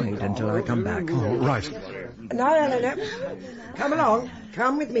side until I come back. Oh, right. No. Come along.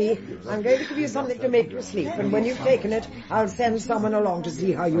 Come with me. I'm going to give you something to make you sleep, and when you've taken it, I'll send someone along to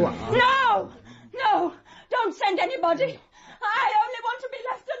see how you are. No, don't send anybody. I only want to be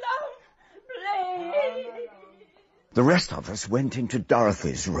left alone. Please. The rest of us went into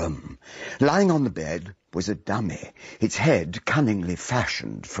Dorothy's room. Lying on the bed was a dummy, its head cunningly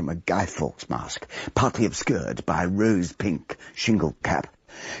fashioned from a Guy Fawkes mask, partly obscured by a rose-pink shingle cap.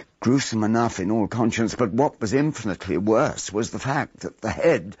 Gruesome enough in all conscience, but what was infinitely worse was the fact that the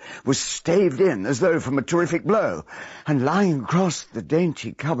head was staved in as though from a terrific blow, and lying across the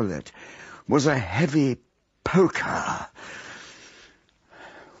dainty coverlet was a heavy poker.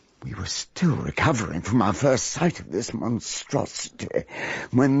 We were still recovering from our first sight of this monstrosity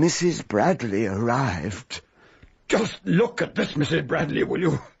when Mrs. Bradley arrived. Just look at this, Mrs. Bradley, will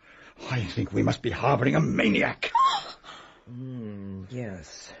you? I think we must be harbouring a maniac.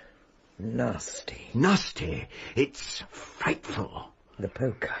 Yes. Nasty. Nasty. It's frightful. The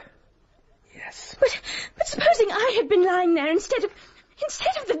poker. Yes. But supposing I had been lying there instead of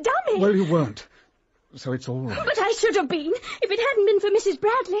the dummy. Well, you weren't. So it's all right. But I should have been, if it hadn't been for Mrs.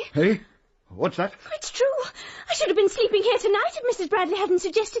 Bradley. Hey? What's that? It's true. I should have been sleeping here tonight if Mrs. Bradley hadn't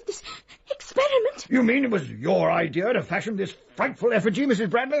suggested this experiment. You mean it was your idea to fashion this frightful effigy, Mrs.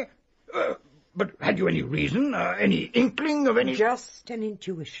 Bradley? But had you any reason, any inkling of any... Just an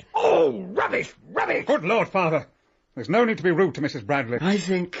intuition. Oh, rubbish! Good Lord, Father. There's no need to be rude to Mrs. Bradley. I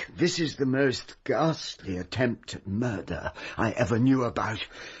think this is the most ghastly attempt at murder I ever knew about.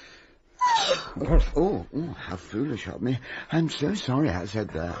 Oh, how foolish of me. I'm so sorry I said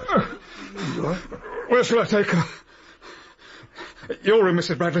that. Where shall I take her? Your room,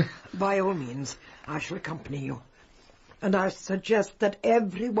 Mrs. Bradley. By all means, I shall accompany you. And I suggest that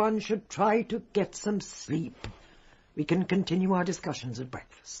everyone should try to get some sleep. We can continue our discussions at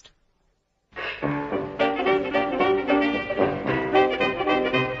breakfast.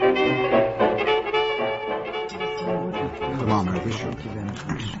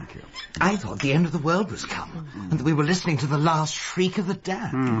 I thought the end of the world was come, and that we were listening to the last shriek of the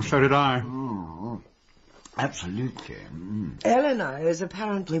damned. So did I. Absolutely. Eleanor is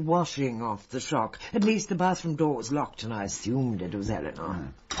apparently washing off the shock. At least the bathroom door was locked, and I assumed it was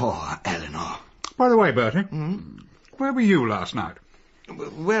Eleanor. Poor Eleanor. By the way, Bertie, where were you last night?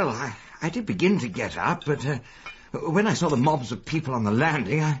 Well, I did begin to get up, but when I saw the mobs of people on the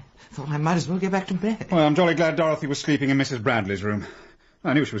landing, I thought I might as well get back to bed. Well, I'm jolly glad Dorothy was sleeping in Mrs. Bradley's room.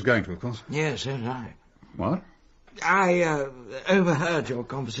 I knew she was going to, of course. Yes, so did I. What? I overheard your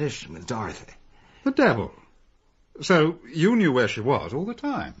conversation with Dorothy. The devil. So you knew where she was all the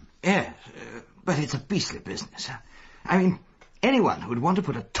time? Yes, but it's a beastly business. I mean, anyone who would want to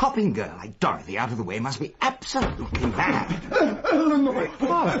put a topping girl like Dorothy out of the way must be absolutely mad. Eleanor!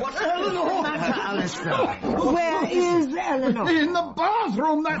 What's Eleanor? Alistair? Where is Eleanor? In the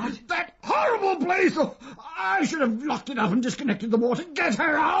bathroom, that horrible place! Oh, I should have locked it up and disconnected the water. Get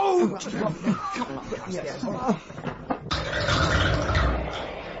her out!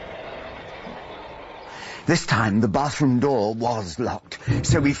 This time the bathroom door was locked,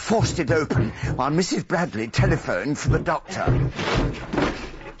 so we forced it open while Mrs. Bradley telephoned for the doctor.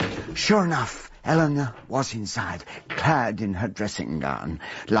 Sure enough, Eleanor was inside, clad in her dressing gown,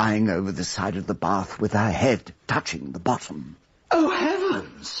 lying over the side of the bath with her head touching the bottom. Oh,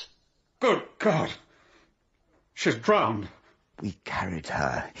 heavens! Good God! She's drowned. We carried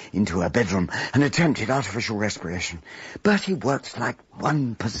her into her bedroom and attempted artificial respiration. Bertie worked like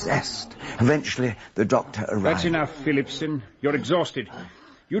one possessed. Eventually, the doctor arrived. That's enough, Phillipson. You're exhausted.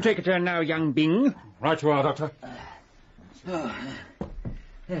 You take a turn now, young Bing. Right you are, Doctor.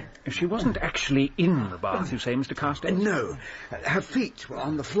 She wasn't actually in the bath, you say, Mr. Carstairs? No. Her feet were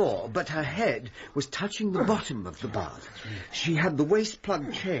on the floor, but her head was touching the bottom of the bath. She had the waist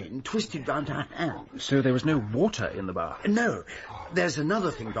plug chain twisted round her hand. So there was no water in the bath? No. There's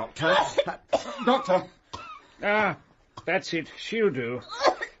another thing, Doctor. Doctor! Ah, that's it. She'll do.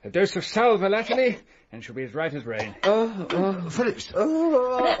 A dose of sal volatile, and she'll be as right as rain. Phillips.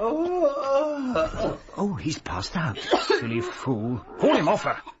 Oh, he's passed out. Silly fool. Haul him off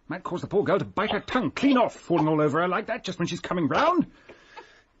her. Might cause the poor girl to bite her tongue clean off, falling all over her like that just when she's coming round.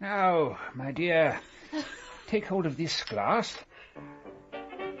 Now, my dear, take hold of this glass.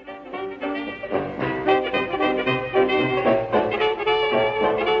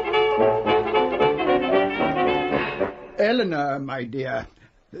 Eleanor, my dear,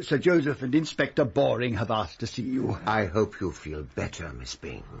 Sir Joseph and Inspector Boring have asked to see you. I hope you feel better, Miss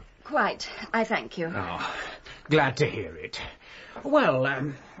Bing. Quite, I thank you. Oh, glad to hear it.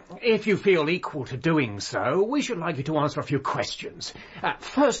 Well, if you feel equal to doing so, we should like you to answer a few questions.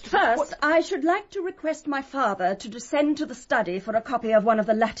 First, I should like to request my father to descend to the study for a copy of one of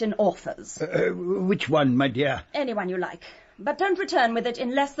the Latin authors. Which one, my dear? Anyone you like. But don't return with it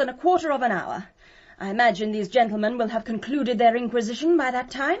in less than a quarter of an hour. I imagine these gentlemen will have concluded their inquisition by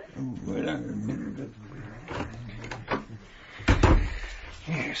that time.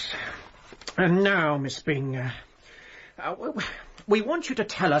 Yes. And now, Miss Bing, we want you to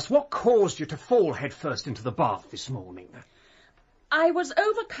tell us what caused you to fall headfirst into the bath this morning. I was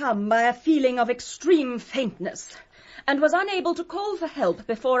overcome by a feeling of extreme faintness, and was unable to call for help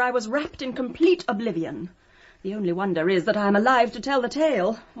before I was wrapped in complete oblivion. The only wonder is that I am alive to tell the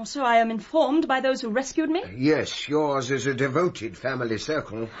tale, or so I am informed by those who rescued me. Yes, yours is a devoted family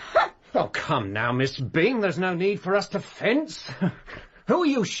circle. Oh, come now, Miss Bing, there's no need for us to fence. Who are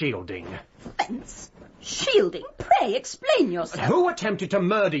you shielding? Fence? Shielding? Pray, explain yourself. Who attempted to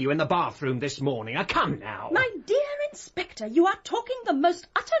murder you in the bathroom this morning? Come now. My dear Inspector, you are talking the most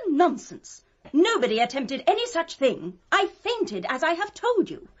utter nonsense. Nobody attempted any such thing. I fainted, as I have told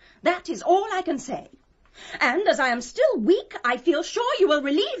you. That is all I can say. And as I am still weak, I feel sure you will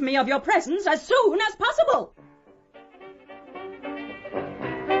relieve me of your presence as soon as possible.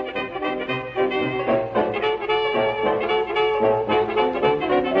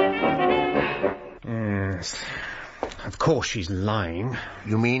 Yes. Of course she's lying.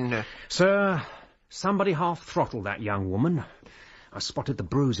 You mean... Sir, somebody half-throttled that young woman. I spotted the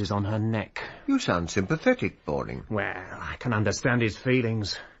bruises on her neck. You sound sympathetic, Boring. Well, I can understand his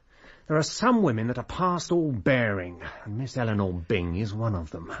feelings. There are some women that are past all bearing, and Miss Eleanor Byng is one of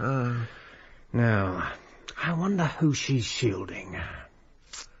them. Now, I wonder who she's shielding.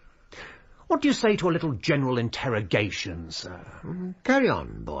 What do you say to a little general interrogation, sir? Carry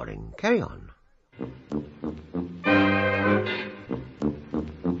on, Boring, carry on.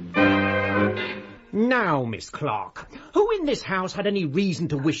 Now, Miss Clark, who in this house had any reason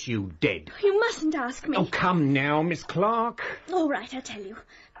to wish you dead? You mustn't ask me. Oh, come now, Miss Clark. All right, I'll tell you.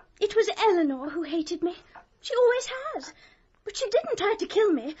 It was Eleanor who hated me. She always has. But she didn't try to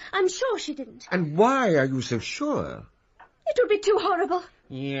kill me. I'm sure she didn't. And why are you so sure? It would be too horrible.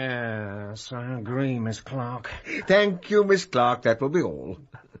 Yes, I agree, Miss Clark. Thank you, Miss Clark. That will be all.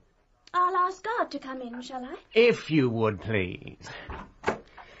 I'll ask God to come in, shall I? If you would, please.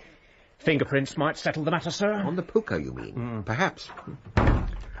 Fingerprints might settle the matter, sir. On the poker, you mean? Perhaps.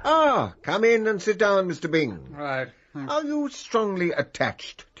 Ah, come in and sit down, Mr. Byng. Right. Thanks. Are you strongly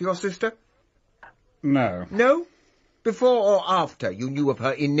attached to your sister? No. No? Before or after you knew of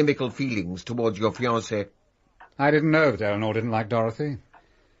her inimical feelings towards your fiancé? I didn't know that Eleanor didn't like Dorothy.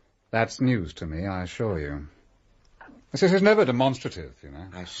 That's news to me, I assure you. This is never demonstrative, you know.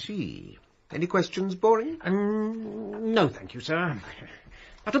 I see. Any questions, Boring? No, thank you, sir.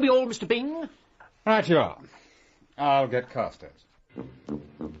 That'll be all, Mr. Byng. Right you are. I'll get Carstairs.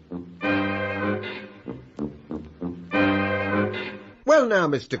 Well now,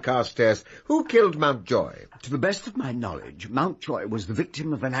 Mr. Carstairs, who killed Mountjoy? To the best of my knowledge, Mountjoy was the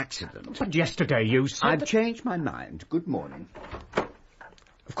victim of an accident. But yesterday you said I've changed my mind. Good morning.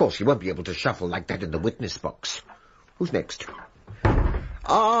 Of course, you won't be able to shuffle like that in the witness box. Who's next?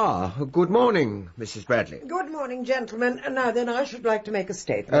 Ah, good morning, Mrs. Bradley. Good morning, gentlemen. And now then, I should like to make a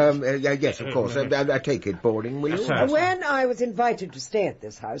statement. Yes, of course. I take it, Boring, will you? When I was invited to stay at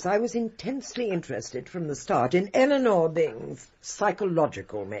this house, I was intensely interested from the start in Eleanor Byng's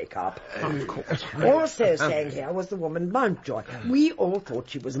psychological makeup. Of course. Also staying here was the woman Mountjoy. We all thought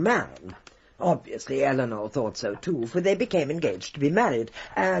she was a man. Obviously, Eleanor thought so too, for they became engaged to be married.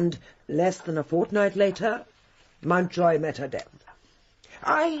 And less than a fortnight later, Mountjoy met her death.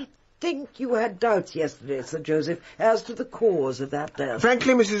 I think you had doubts yesterday, Sir Joseph, as to the cause of that death.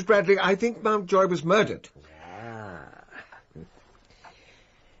 Frankly, Mrs. Bradley, I think Mountjoy was murdered.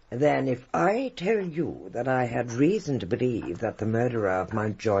 Then if I tell you that I had reason to believe that the murderer of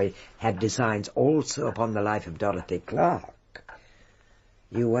Mountjoy had designs also upon the life of Dorothy Clark,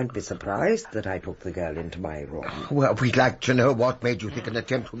 you won't be surprised that I took the girl into my room. Well, we'd like to know what made you think an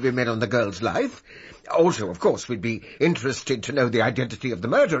attempt would be made on the girl's life. Also, of course, we'd be interested to know the identity of the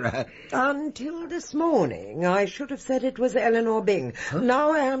murderer. Until this morning, I should have said it was Eleanor Byng. Huh?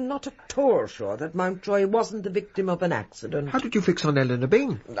 Now I am not at all sure that Mountjoy wasn't the victim of an accident. How did you fix on Eleanor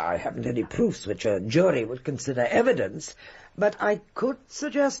Byng? I haven't any proofs which a jury would consider evidence, but I could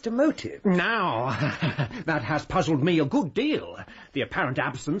suggest a motive. Now, that has puzzled me a good deal, the apparent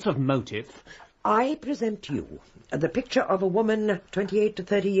absence of motive. I present to you the picture of a woman 28 to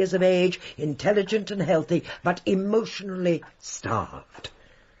 30 years of age, intelligent and healthy, but emotionally starved.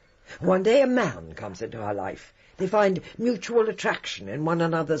 One day a man comes into her life. They find mutual attraction in one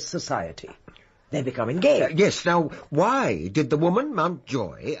another's society. They become engaged. Yes, now, why did the woman,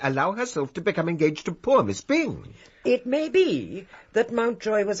 Mountjoy, allow herself to become engaged to poor Miss Byng? It may be that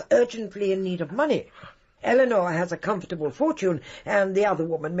Mountjoy was urgently in need of money. Eleanor has a comfortable fortune, and the other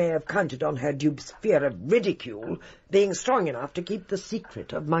woman may have counted on her dupe's fear of ridicule being strong enough to keep the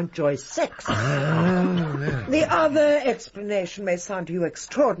secret of Mountjoy's sex. The other explanation may sound to you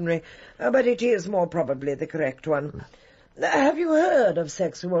extraordinary, but it is more probably the correct one. Have you heard of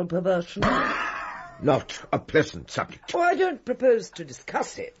sexual perversion? Not a pleasant subject. Oh, I don't propose to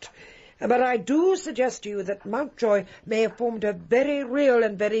discuss it. But I do suggest to you that Mountjoy may have formed a very real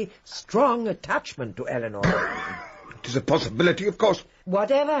and very strong attachment to Eleanor. It is a possibility, of course.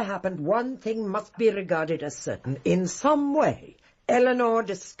 Whatever happened, one thing must be regarded as certain. In some way, Eleanor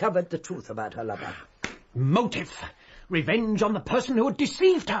discovered the truth about her lover. Motive. Revenge on the person who had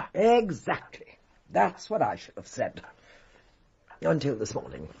deceived her. Exactly. That's what I should have said. Until this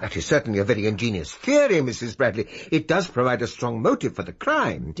morning. That is certainly a very ingenious theory, Mrs. Bradley. It does provide a strong motive for the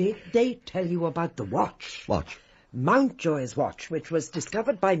crime. Did they tell you about the watch? Watch? Mountjoy's watch, which was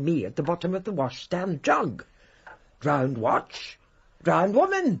discovered by me at the bottom of the washstand jug. Drowned watch, drowned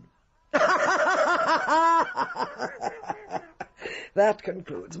woman. That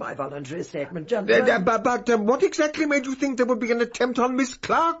concludes my voluntary statement, gentlemen. But what exactly made you think there would be an attempt on Miss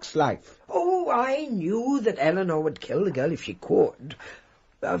Clark's life? Oh, I knew that Eleanor would kill the girl if she could.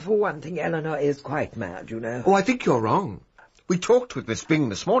 For one thing, Eleanor is quite mad, you know. Oh, I think you're wrong. We talked with Miss Byng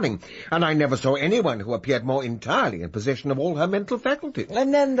this morning, and I never saw anyone who appeared more entirely in possession of all her mental faculties.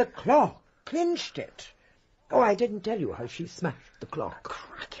 And then the clock clinched it. Oh, I didn't tell you how she smashed the clock.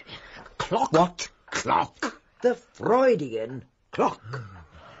 Clock? What clock? The Freudian clock.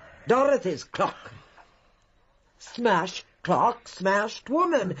 Dorothy's clock. Smash clock, smashed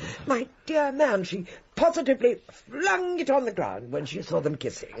woman. My dear man, she positively flung it on the ground when she saw them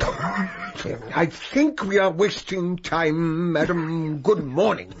kissing. I think we are wasting time, madam. Good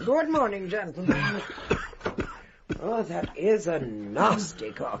morning. Good morning, gentlemen. Oh, that is a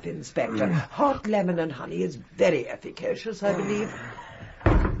nasty cough, Inspector. Hot lemon and honey is very efficacious, I believe.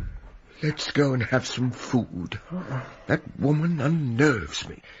 Let's go and have some food. That woman unnerves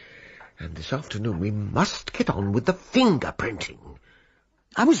me. And this afternoon we must get on with the fingerprinting.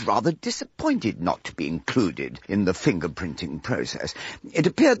 I was rather disappointed not to be included in the fingerprinting process. It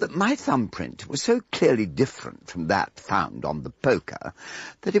appeared that my thumbprint was so clearly different from that found on the poker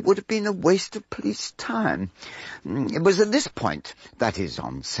that it would have been a waste of police time. It was at this point, that is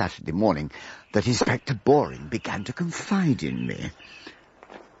on Saturday morning, that Inspector Boring began to confide in me.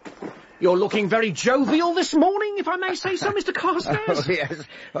 You're looking very jovial this morning, if I may say so, Mr. Carstairs. Oh, yes.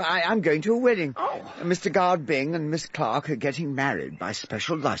 Well, I'm going to a wedding. Oh. Mr. Guard Byng and Miss Clark are getting married by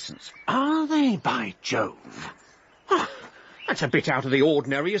special license. Are they, by Jove? Oh, that's a bit out of the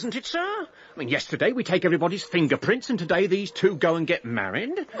ordinary, isn't it, sir? I mean, yesterday we take everybody's fingerprints, and today these two go and get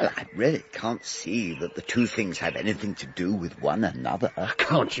married. Well, I really can't see that the two things have anything to do with one another.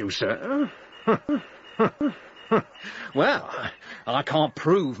 Can't you, sir? Well, I can't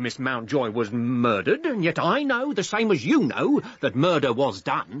prove Miss Mountjoy was murdered, and yet I know, the same as you know, that murder was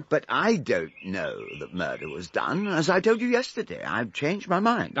done. But I don't know that murder was done. As I told you yesterday, I've changed my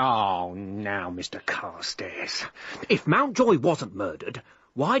mind. Oh, now, Mr. Carstairs. If Mountjoy wasn't murdered,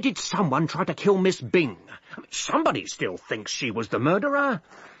 why did someone try to kill Miss Byng? I mean, somebody still thinks she was the murderer.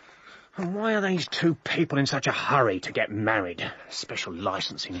 And why are these two people in such a hurry to get married? Special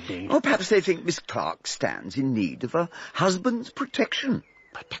licence, indeed. Or perhaps they think Miss Clark stands in need of a husband's protection.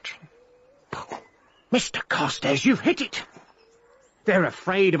 Protection? Oh, Mr. Carstairs, you've hit it. They're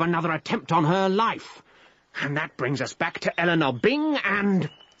afraid of another attempt on her life. And that brings us back to Eleanor Byng and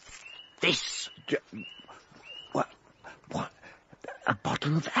this. What? A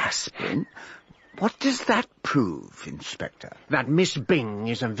bottle of aspirin? What does that prove, Inspector? That Miss Byng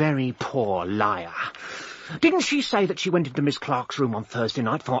is a very poor liar. Didn't she say that she went into Miss Clark's room on Thursday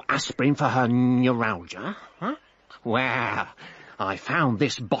night for aspirin for her neuralgia? Huh? Well, I found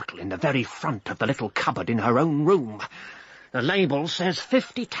this bottle in the very front of the little cupboard in her own room. The label says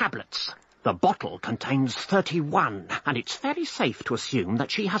 50 tablets. The bottle contains 31, and it's fairly safe to assume that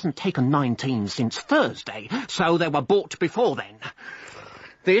she hasn't taken 19 since Thursday, so they were bought before then.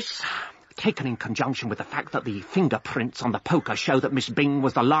 This, taken in conjunction with the fact that the fingerprints on the poker show that Miss Byng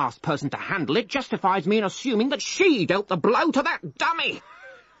was the last person to handle it, justifies me in assuming that she dealt the blow to that dummy.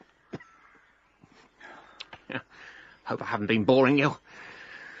 Hope I haven't been boring you.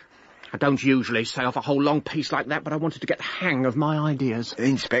 I don't usually say off a whole long piece like that, but I wanted to get the hang of my ideas.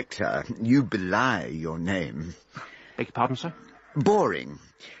 Inspector, you belie your name. Beg your pardon, sir? Boring.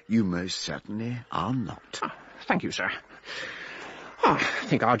 You most certainly are not. Oh, thank you, sir. Oh, I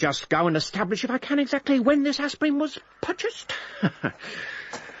think I'll just go and establish, if I can, exactly when this aspirin was purchased.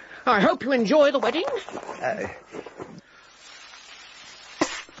 I hope you enjoy the wedding.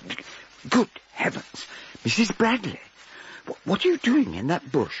 Good heavens. Mrs. Bradley, what are you doing in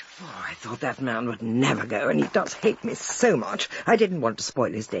that bush? Oh, I thought that man would never go, and he does hate me so much. I didn't want to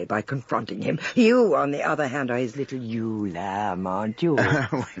spoil his day by confronting him. You, on the other hand, are his little ewe lamb, aren't you?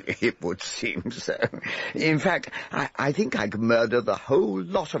 Well, it would seem so. In fact, I think I could murder the whole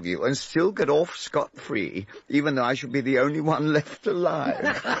lot of you and still get off scot-free, even though I should be the only one left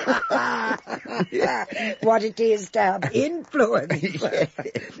alive. What it is to have influence.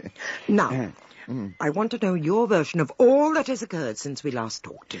 Now, I want to know your version of all that has occurred since we last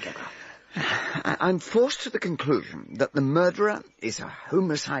talked together. I'm forced to the conclusion that the murderer is a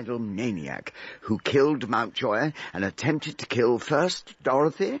homicidal maniac who killed Mountjoy and attempted to kill first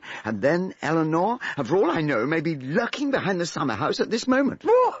Dorothy and then Eleanor, and for all I know may be lurking behind the summer house at this moment.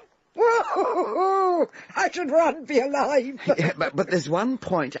 Whoa! I should run for your life. Yeah, but there's one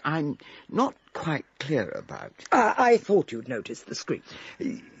point I'm not quite clear about. I thought you'd noticed the screen.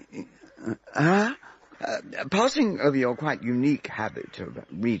 Passing over your quite unique habit of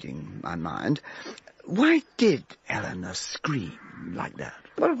reading my mind, why did Eleanor scream like that?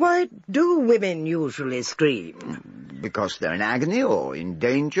 Well, why do women usually scream? Because they're in agony or in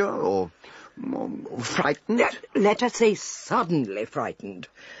danger or frightened? Let us say suddenly frightened.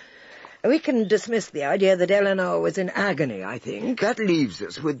 We can dismiss the idea that Eleanor was in agony, I think. That leaves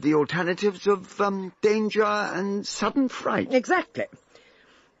us with the alternatives of danger and sudden fright. Exactly.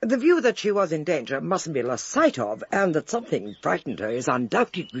 The view that she was in danger mustn't be lost sight of, and that something frightened her is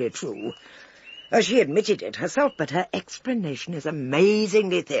undoubtedly true. She admitted it herself, but her explanation is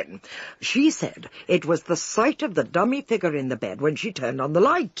amazingly thin. She said it was the sight of the dummy figure in the bed when she turned on the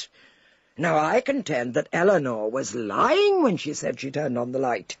light. Now, I contend that Eleanor was lying when she said she turned on the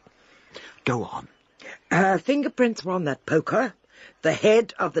light. Go on. Her fingerprints were on that poker. The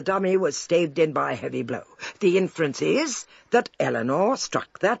head of the dummy was staved in by a heavy blow. The inference is that Eleanor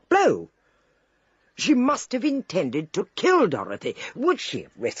struck that blow. She must have intended to kill Dorothy. Would she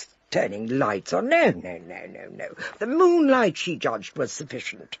have risked turning lights on? No. The moonlight, she judged, was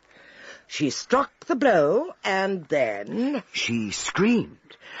sufficient. She struck the blow, and then... She screamed.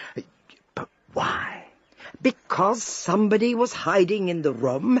 But why? Because somebody was hiding in the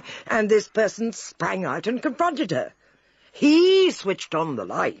room, and this person sprang out and confronted her. He switched on the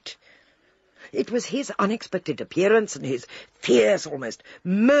light. It was his unexpected appearance and his fierce, almost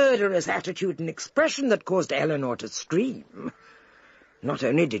murderous attitude and expression that caused Eleanor to scream. Not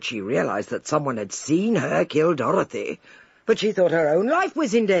only did she realize that someone had seen her kill Dorothy, but she thought her own life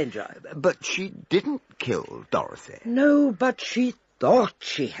was in danger. But she didn't kill Dorothy. No, but she thought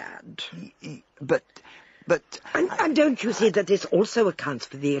she had. But... And don't you see that this also accounts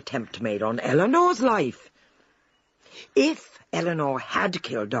for the attempt made on Eleanor's life? If Eleanor had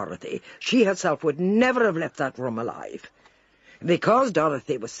killed Dorothy, she herself would never have left that room alive. Because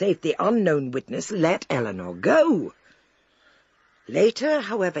Dorothy was safe, the unknown witness let Eleanor go. Later,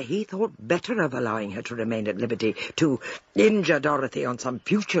 however, he thought better of allowing her to remain at liberty to injure Dorothy on some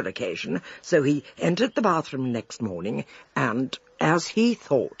future occasion, so he entered the bathroom next morning and, as he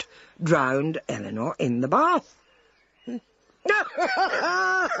thought, drowned Eleanor in the bath.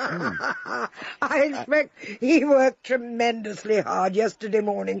 I expect he worked tremendously hard yesterday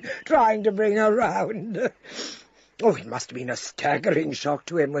morning trying to bring her round. Oh, it must have been a staggering shock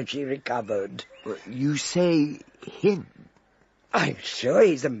to him when she recovered. You say him? I'm sure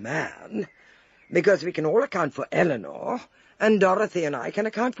he's a man, because we can all account for Eleanor, and Dorothy and I can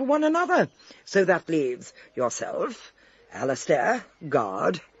account for one another. So that leaves yourself, Alistair,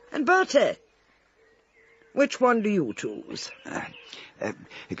 Guard, and Bertie. Which one do you choose?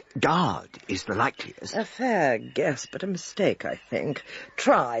 Guard is the likeliest. A fair guess, but a mistake, I think.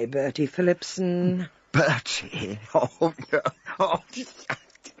 Try Bertie Phillipson. Bertie? Oh, no. Oh,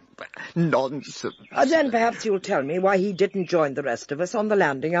 nonsense. Then perhaps you'll tell me why he didn't join the rest of us on the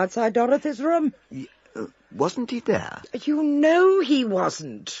landing outside Dorothy's room. Wasn't he there? You know he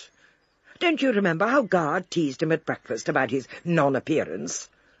wasn't. Don't you remember how Guard teased him at breakfast about his non-appearance?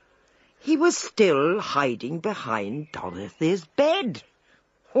 He was still hiding behind Dorothy's bed.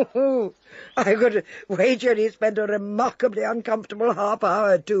 I could wager he spent a remarkably uncomfortable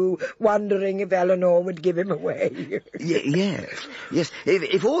half-hour, too, wondering if Eleanor would give him away. Yes.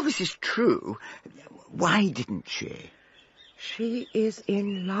 If all this is true, why didn't she? She is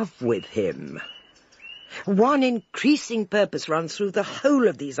in love with him. One increasing purpose runs through the whole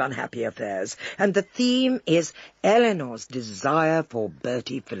of these unhappy affairs, and the theme is Eleanor's desire for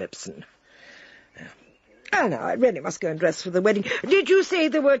Bertie Phillipson. Oh, no, I really must go and dress for the wedding. Did you say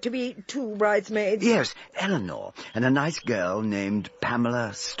there were to be 2 bridesmaids? Yes, Eleanor and a nice girl named Pamela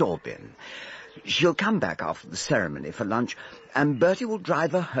Storbin. She'll come back after the ceremony for lunch, and Bertie will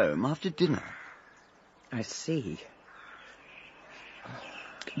drive her home after dinner. I see.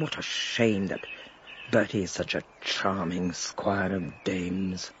 What a shame that Bertie is such a charming squire of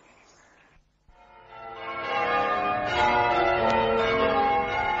dames.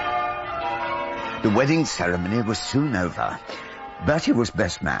 The wedding ceremony was soon over. Bertie was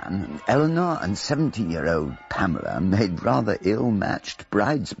best man, and Eleanor and 17-year-old Pamela made rather ill-matched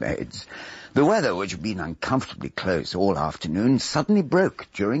bridesmaids. The weather, which had been uncomfortably close all afternoon, suddenly broke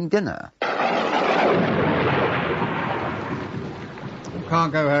during dinner.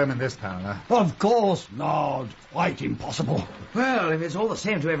 Can't go home in this town, Of course not. Quite impossible. Well, if it's all the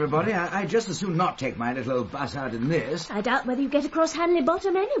same to everybody, I'd just as soon not take my little old bus out in this. I doubt whether you get across Hanley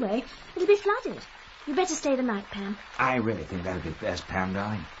Bottom anyway. It'll be flooded. You better stay the night, Pam. I really think that'll be best, Pam,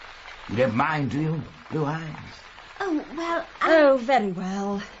 darling. You don't mind, do you? Blue eyes. Oh, well, Oh, very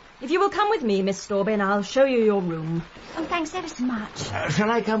well. If you will come with me, Miss Storbin, I'll show you your room. Oh, thanks ever so much.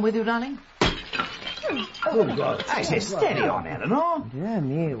 Shall I come with you, darling? Oh, God. I say, steady on, Eleanor. Dear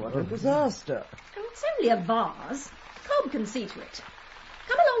me, what a disaster. Oh, it's only a vase. Cobb can see to it.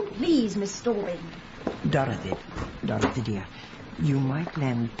 Come along, please, Miss Storbin. Dorothy dear, You might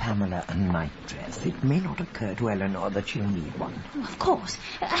lend Pamela a nightdress. It may not occur to Eleanor that she'll need one. Of course.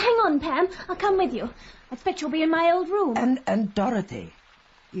 Hang on, Pam. I'll come with you. I expect you'll be in my old room. And Dorothy,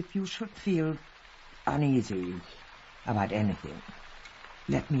 if you should feel uneasy about anything,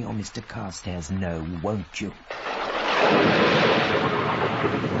 let me or Mr. Carstairs know, won't you?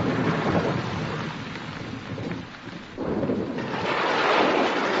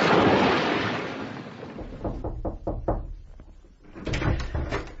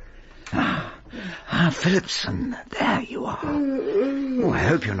 Phillipson, there you are. Oh, I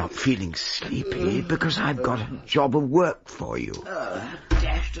hope you're not feeling sleepy, because I've got a job of work for you.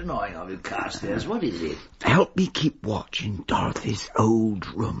 Dashed annoying of you, Carstairs. What is it? Help me keep watch in Dorothy's old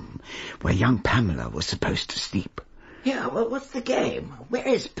room, where young Pamela was supposed to sleep. Yeah, well, what's the game? Where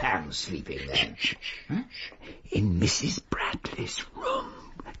is Pam sleeping then? Shh. Huh? In Mrs. Bradley's room.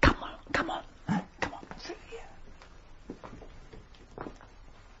 Come on. Huh? Come on, sit here.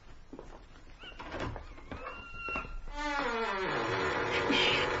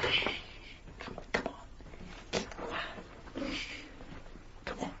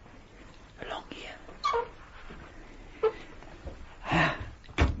 Come on. Along here.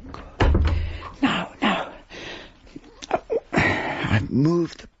 Now. I've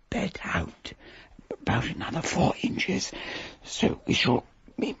moved the bed out about another 4 inches, so we shall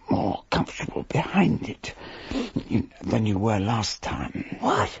be more comfortable behind it than you were last time.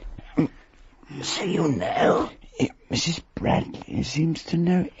 What? So you know? Mrs. Bradley seems to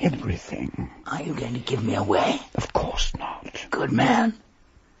know everything. Are you going to give me away? Of course not. Good man.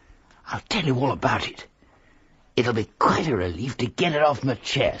 I'll tell you all about it. It'll be quite a relief to get it off my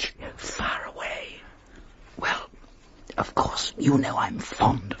chest. Far away. Well, of course, you know I'm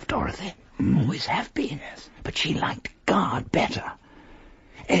fond of Dorothy. Always have been. Yes. But she liked Guard better.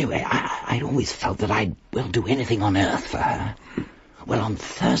 Anyway, I'd always felt that I'd, do anything on earth for her. Well, on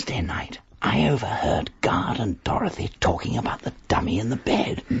Thursday night, I overheard Guard and Dorothy talking about the dummy in the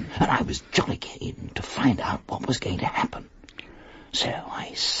bed, and I was jolly keen to find out what was going to happen. So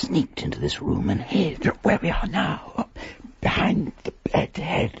I sneaked into this room and hid. Where we are now, behind the bed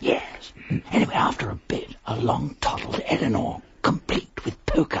head. Yes. Anyway, after a bit, along toddled Eleanor, complete with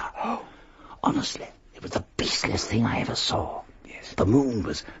poker. Oh. Honestly, it was the beastliest thing I ever saw. Yes. The moon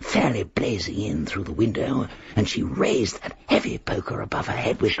was fairly blazing in through the window, and she raised that heavy poker above her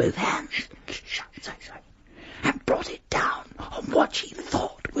head with both hands. Sorry. And brought it down on what she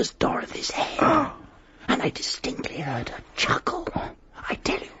thought was Dorothy's head. Oh. And I distinctly heard her chuckle. I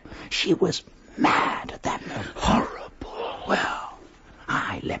tell you, she was mad at that moment. Horrible. Well,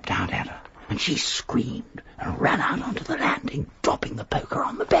 I leapt out at her, and she screamed and ran out onto the landing, dropping the poker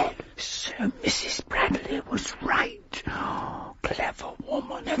on the bed. So Mrs. Bradley was right. Oh, clever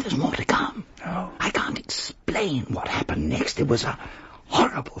woman. No, there's more to come. Oh. I can't explain what happened next. It was a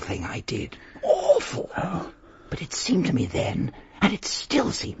horrible thing I did. Awful. Oh. But it seemed to me then, and it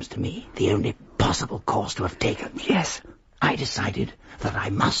still seems to me, the only possible course to have taken. Yes. I decided that I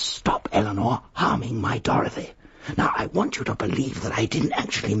must stop Eleanor harming my Dorothy. Now, I want you to believe that I didn't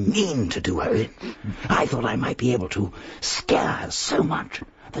actually mean to do her in. I thought I might be able to scare her so much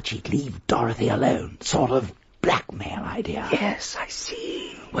that she'd leave Dorothy alone. Sort of blackmail idea. Yes, I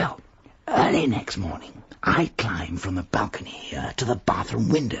see. Well, early next morning, I climbed from the balcony to the bathroom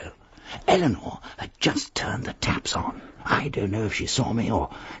window. Eleanor had just turned the taps on. I don't know if she saw me or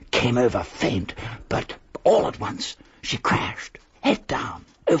came over faint, but all at once she crashed, head down,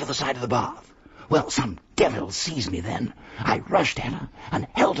 over the side of the bath. Well, some devil seized me then. I rushed at her and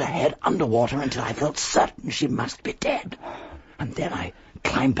held her head underwater until I felt certain she must be dead. And then I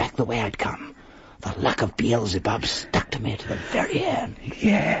climbed back the way I'd come. The luck of Beelzebub stuck to me to the very end.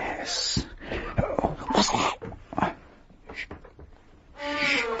 Yes. Oh, what's that?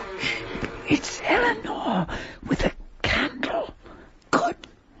 It's Eleanor with a candle. Good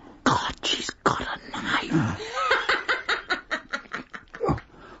God, she's got a knife.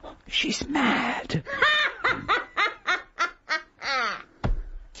 She's mad.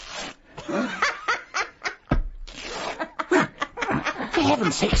 For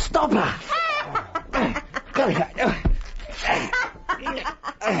heaven's sake, stop her.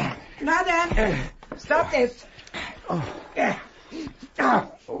 Now then, stop this.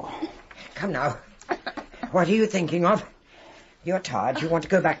 Come now. What are you thinking of? You're tired. You want to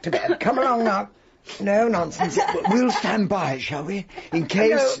go back to bed. Come along now. No nonsense. We'll stand by, shall we? In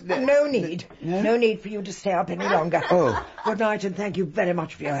case... No need. No? No need for you to stay up any longer. Oh. Good night, and thank you very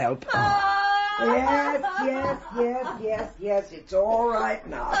much for your help. Yes. It's all right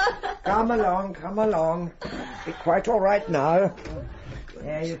now. Come along. Be quite all right now.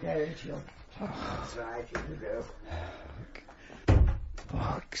 There you go, Jill. That's right, you can go.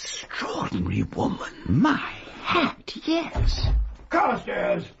 Oh, extraordinary woman. My hat, yes.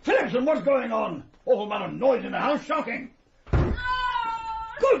 Carstairs! Phillipson, what's going on? All manner of noise in the house, shocking.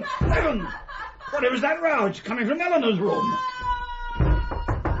 Good heavens! Whatever's that row? It's coming from Eleanor's room.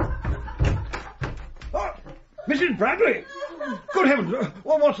 Oh, Mrs. Bradley! Good heavens!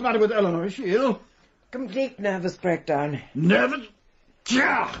 What's the matter with Eleanor? Is she ill? Complete nervous breakdown. Nervous?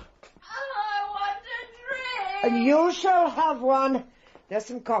 Yeah! I want a drink. And you shall have one. There's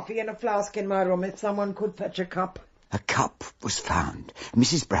some coffee and a flask in my room if someone could fetch a cup. A cup was found.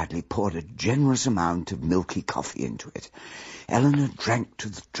 Mrs. Bradley poured a generous amount of milky coffee into it. Eleanor drank to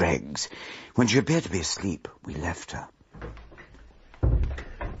the dregs. When she appeared to be asleep, we left her.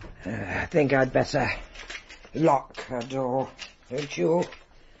 I think I'd better lock her door, don't you?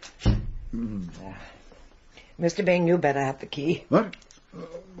 Mr. Bing, you better have the key. What?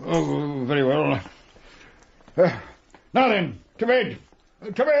 Oh, very well. Now then, to bed.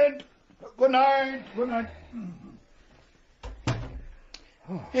 To bed. Good night. Good night.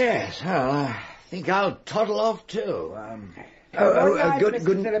 Yes, well, I think I'll toddle off too.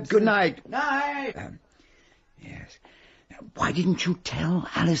 Good night. Night. Yes. Why didn't you tell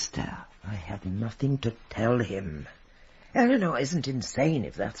Alistair? I had nothing to tell him. Eleanor isn't insane,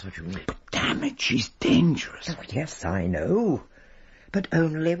 if that's what you mean. But damn it, she's dangerous. Oh, yes, I know. But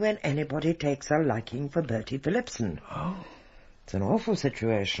only when anybody takes a liking for Bertie Phillipson. Oh. It's an awful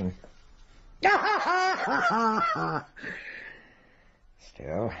situation.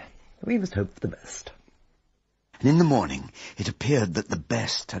 Still, we must hope for the best. And in the morning, it appeared that the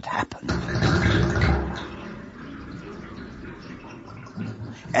best had happened.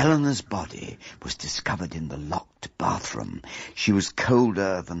 Eleanor's body was discovered in the locked bathroom. She was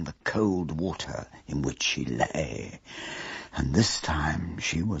colder than the cold water in which she lay. And this time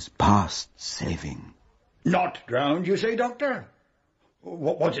she was past saving. Not drowned, you say, Doctor?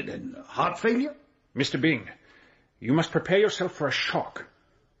 What was it then? Heart failure? Mr. Bing, you must prepare yourself for a shock.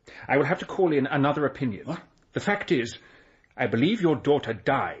 I will have to call in another opinion. What? The fact is, I believe your daughter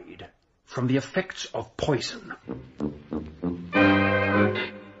died from the effects of poison.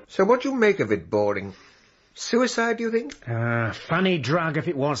 So what do you make of it, Boring? Suicide, do you think? Funny drug if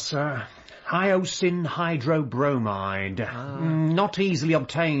it was, sir. Hyoscine hydrobromide. Not easily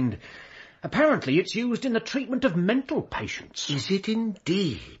obtained. Apparently it's used in the treatment of mental patients. Is it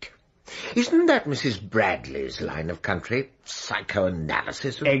indeed? Isn't that Mrs. Bradley's line of country?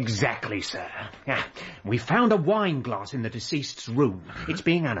 Psychoanalysis? Exactly, sir. Yeah. We found a wine glass in the deceased's room. It's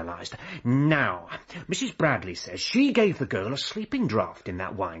being analysed. Now, Mrs. Bradley says she gave the girl a sleeping draught in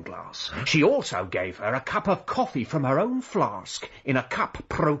that wine glass. She also gave her a cup of coffee from her own flask in a cup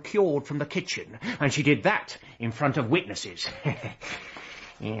procured from the kitchen, and she did that in front of witnesses.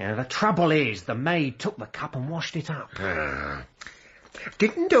 Yeah, the trouble is the maid took the cup and washed it up.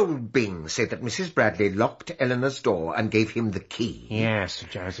 Didn't old Bing say that Mrs. Bradley locked Eleanor's door and gave him the key? Yes, Sir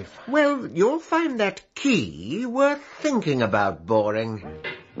Joseph. Well, you'll find that key worth thinking about, Boring.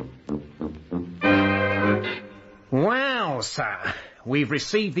 Well, sir, we've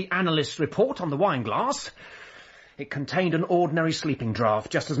received the analyst's report on the wine glass. It contained an ordinary sleeping draught,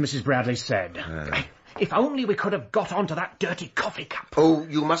 just as Mrs. Bradley said. If only we could have got onto that dirty coffee cup. Oh,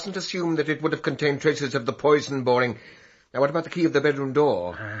 you mustn't assume that it would have contained traces of the poison, Boring. Now, what about the key of the bedroom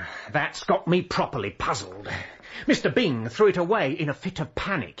door? That's got me properly puzzled. Mr. Bing threw it away in a fit of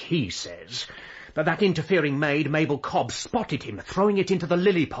panic, he says. But that interfering maid, Mabel Cobb, spotted him throwing it into the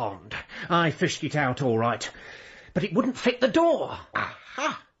lily pond. I fished it out all right, but it wouldn't fit the door.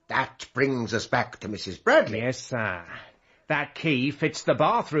 Aha! That brings us back to Mrs. Bradley. Yes, sir. That key fits the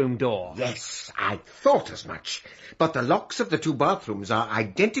bathroom door. Yes, I thought as much. But the locks of the two bathrooms are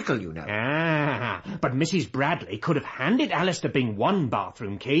identical, you know. But Mrs. Bradley could have handed Alistair Bing one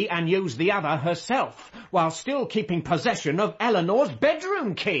bathroom key and used the other herself, while still keeping possession of Eleanor's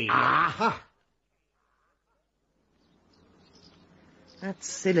bedroom key. Aha! That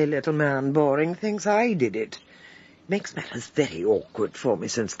silly little man, Boring, thinks I did it. Makes matters very awkward for me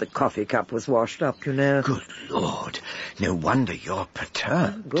since the coffee cup was washed up, you know. Good Lord. No wonder you're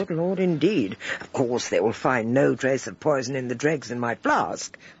perturbed. Good Lord, indeed. Of course, they will find no trace of poison in the dregs in my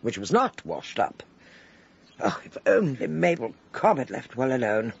flask, which was not washed up. Oh, if only Mabel Cobb had left well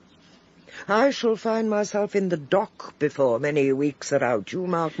alone. I shall find myself in the dock before many weeks are out, you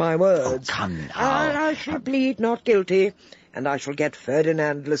mark my words. Oh, come now. I shall plead not guilty, and I shall get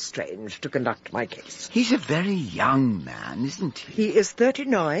Ferdinand Lestrange to conduct my case. He's a very young man, isn't he? He is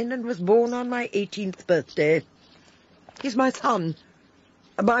 39 and was born on my 18th birthday. He's my son,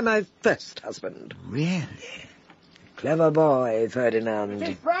 by my first husband. Really? Clever boy, Ferdinand.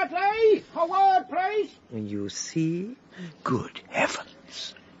 Mrs. Bradley, a word, please. You see? Good heaven.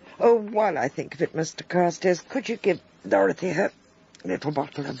 cigarettes. Oh, while I think of it, Mr. Carstairs, could you give Dorothy her little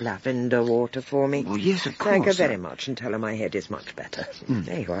bottle of lavender water for me? Oh, yes, of course. Thank her very much, and tell her my head is much better.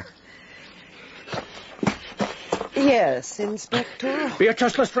 There you are. Yes, Inspector?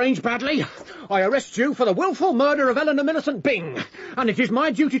 Beatrice Lestrange Bradley, I arrest you for the wilful murder of Eleanor Millicent Byng, and it is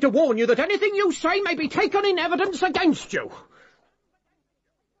my duty to warn you that anything you say may be taken in evidence against you.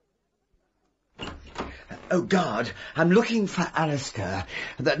 Oh, God, I'm looking for Alistair.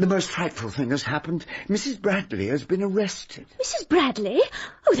 The most frightful thing has happened. Mrs. Bradley has been arrested. Mrs. Bradley?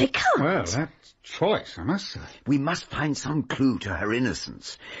 Oh, they can't. Well, that's choice, I must say. We must find some clue to her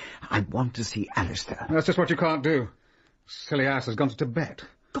innocence. I want to see Alistair. That's just what you can't do. Silly ass has gone to Tibet.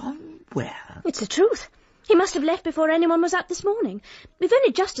 Gone where? It's the truth. He must have left before anyone was up this morning. We've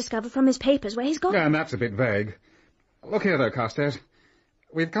only just discovered from his papers where he's gone. Yeah, and that's a bit vague. Look here, though, Carstairs.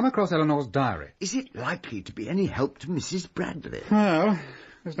 We've come across Eleanor's diary. Is it likely to be any help to Mrs. Bradley? Well,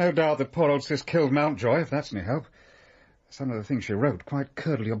 there's no doubt that poor old Sis killed Mountjoy, if that's any help. Some of the things she wrote quite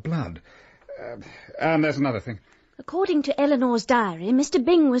curdle your blood. And there's another thing. According to Eleanor's diary, Mr.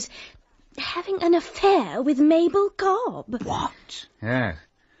 Byng was having an affair with Mabel Cobb. What? Yeah.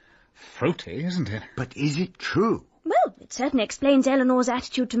 Fruity, isn't it? But is it true? Well, it certainly explains Eleanor's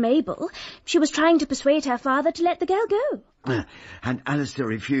attitude to Mabel. She was trying to persuade her father to let the girl go. And Alistair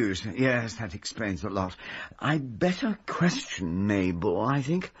refused. Yes, that explains a lot. I'd better question Mabel, I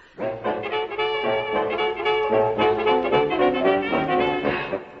think. How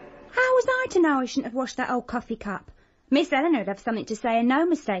was I to know I shouldn't have washed that old coffee cup? Miss Eleanor would have something to say and no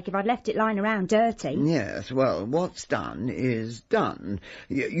mistake if I'd left it lying around dirty. Yes, well, what's done is done.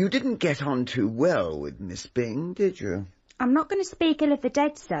 You didn't get on too well with Miss Byng, did you? I'm not going to speak ill of the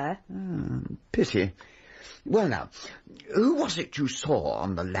dead, sir. Pity. Well, now, who was it you saw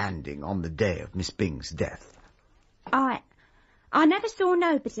on the landing on the day of Miss Byng's death? I never saw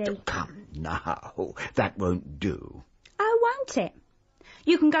nobody. Come now, that won't do. Oh, won't it?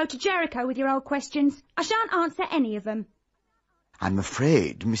 You can go to Jericho with your old questions. I shan't answer any of them. I'm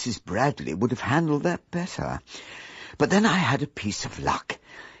afraid Mrs. Bradley would have handled that better. But then I had a piece of luck.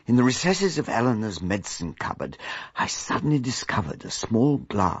 In the recesses of Eleanor's medicine cupboard, I suddenly discovered a small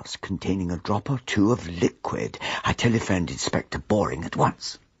glass containing a drop or two of liquid. I telephoned Inspector Boring at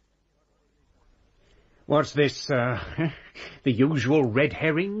once. What's this, the usual red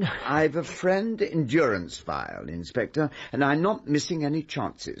herring? I've a friend endurance file, Inspector, and I'm not missing any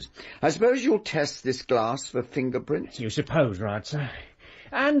chances. I suppose you'll test this glass for fingerprints? You suppose, right, sir.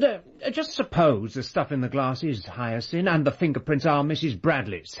 And just suppose the stuff in the glass is hyoscine and the fingerprints are Mrs.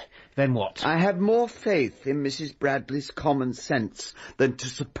 Bradley's. Then what? I have more faith in Mrs. Bradley's common sense than to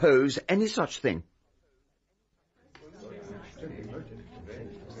suppose any such thing.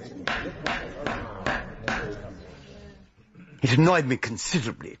 It annoyed me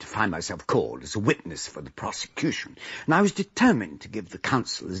considerably to find myself called as a witness for the prosecution, and I was determined to give the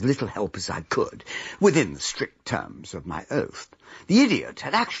counsel as little help as I could, within the strict terms of my oath. The idiot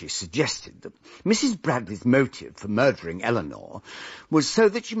had actually suggested that Mrs. Bradley's motive for murdering Eleanor was so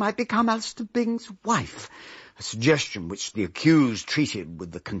that she might become Alistair Byng's wife, a suggestion which the accused treated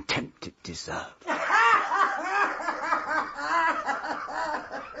with the contempt it deserved.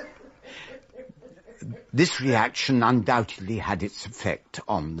 This reaction undoubtedly had its effect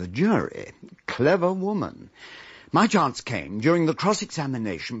on the jury. Clever woman. My chance came during the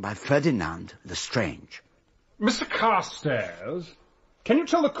cross-examination by Ferdinand Lestrange. Mr. Carstairs, can you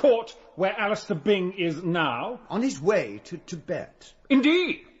tell the court where Alistair Byng is now? On his way to Tibet.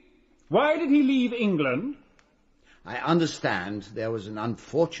 Indeed. Why did he leave England? I understand there was an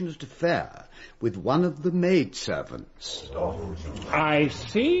unfortunate affair with one of the maidservants. I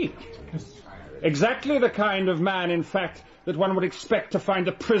see. Exactly the kind of man, in fact, that one would expect to find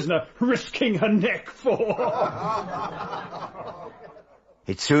a prisoner risking her neck for.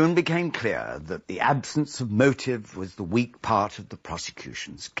 It soon became clear that the absence of motive was the weak part of the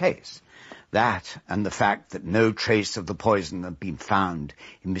prosecution's case. That, and the fact that no trace of the poison had been found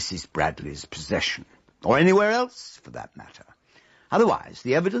in Mrs. Bradley's possession, or anywhere else, for that matter. Otherwise,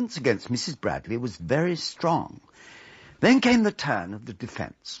 the evidence against Mrs. Bradley was very strong. Then came the turn of the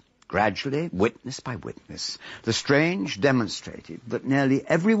defence. Gradually, witness by witness, Lestrange demonstrated that nearly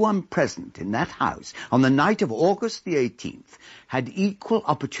everyone present in that house on the night of August the 18th had equal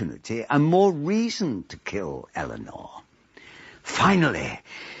opportunity and more reason to kill Eleanor. Finally,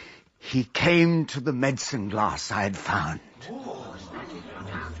 he came to the medicine glass I had found.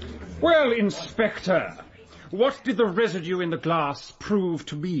 Well, Inspector, what did the residue in the glass prove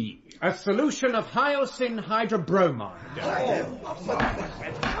to be? A solution of hyoscine hydrobromide.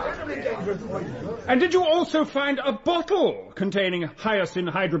 And did you also find a bottle containing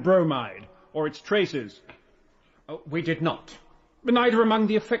hyoscine hydrobromide, or its traces? Oh, we did not. Neither among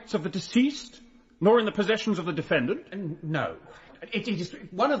the effects of the deceased, nor in the possessions of the defendant? No. It is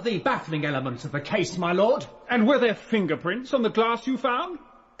one of the baffling elements of the case, my lord. And were there fingerprints on the glass you found?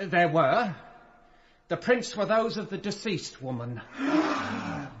 There were. The prints were those of the deceased woman.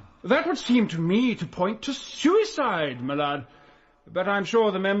 That would seem to me to point to suicide, my lad. But I'm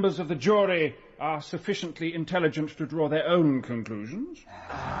sure the members of the jury are sufficiently intelligent to draw their own conclusions.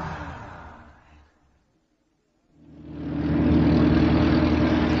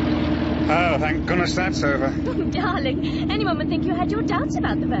 Oh, thank goodness that's over. Oh, darling, anyone would think you had your doubts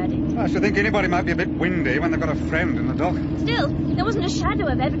about the verdict. I should think anybody might be a bit windy when they've got a friend in the dock. Still, there wasn't a shadow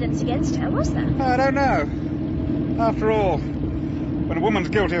of evidence against her, was there? I don't know. After all, when a woman's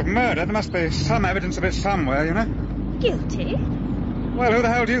guilty of murder, there must be some evidence of it somewhere, you know? Guilty? Well, who the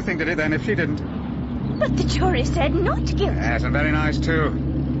hell do you think did it then, if she didn't? But the jury said not guilty. Yes, and very nice, too.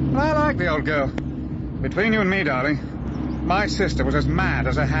 Well, I like the old girl. Between you and me, darling, my sister was as mad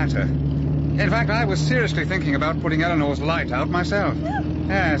as a hatter. In fact, I was seriously thinking about putting Eleanor's light out myself.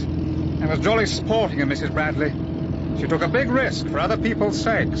 Yes, it was jolly sporting of Mrs. Bradley. She took a big risk for other people's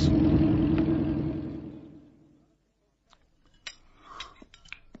sakes.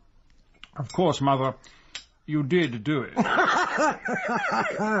 Of course, Mother, you did do it.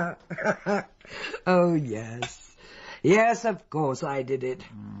 Oh, yes. Yes, of course I did it.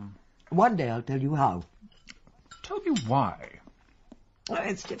 One day I'll tell you how. Tell you why?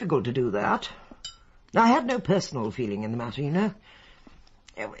 It's difficult to do that. I had no personal feeling in the matter, you know.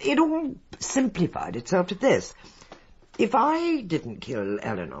 It all simplified itself to this. If I didn't kill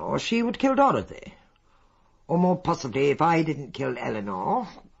Eleanor, she would kill Dorothy. Or more possibly, if I didn't kill Eleanor,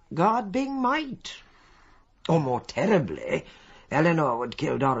 God being might. Or more terribly, Eleanor would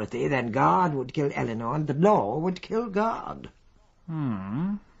kill Dorothy, then God would kill Eleanor, and the law would kill God.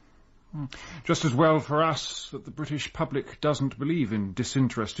 Just as well for us that the British public doesn't believe in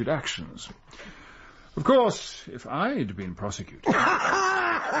disinterested actions. Of course, if I'd been prosecuted...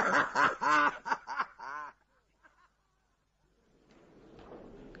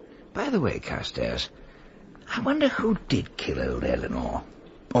 By the way, Carstairs, I wonder who did kill old Eleanor?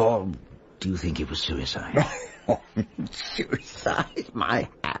 Or do you think it was suicide? Suicide, my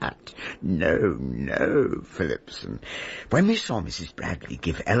hat. No, Phillipson. When we saw Mrs. Bradley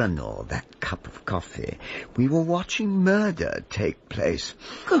give Eleanor that cup of coffee, we were watching murder take place.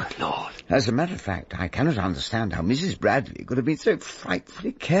 Good Lord. As a matter of fact, I cannot understand how Mrs. Bradley could have been so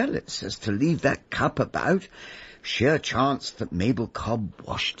frightfully careless as to leave that cup about. Sheer chance that Mabel Cobb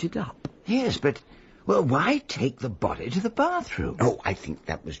washed it up. Yes, but... well, why take the body to the bathroom? Oh, I think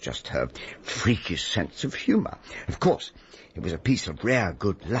that was just her freakish sense of humour. Of course, it was a piece of rare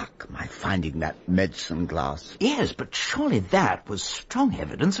good luck, my finding that medicine glass. Yes, but surely that was strong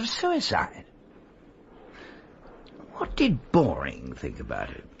evidence of suicide. What did Boring think about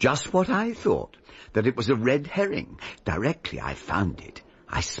it? Just what I thought, that it was a red herring. Directly I found it,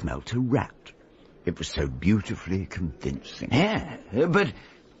 I smelt a rat. It was so beautifully convincing. Yeah, but...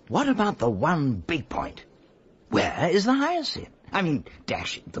 what about the one big point? Where is the hyacinth? I mean,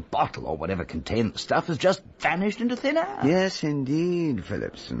 dash it, the bottle or whatever contained the stuff has just vanished into thin air. Yes, indeed,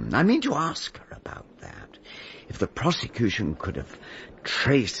 Phillipson. I mean to ask her about that. If the prosecution could have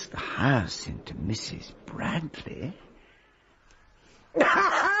traced the hyacinth to Mrs. Bradley...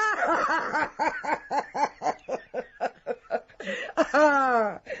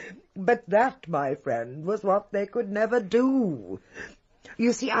 But that, my friend, was what they could never do.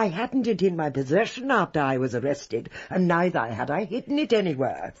 You see, I hadn't it in my possession after I was arrested, and neither had I hidden it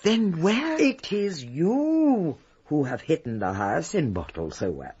anywhere. Then where? It is you who have hidden the hyacinth bottle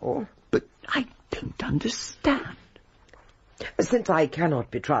so well. But I don't understand. Since I cannot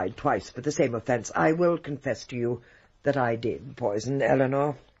be tried twice for the same offence, I will confess to you that I did poison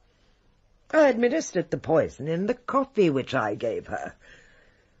Eleanor. I administered the poison in the coffee which I gave her.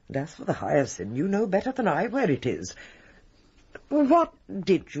 And as for the hyacinth, you know better than I where it is. What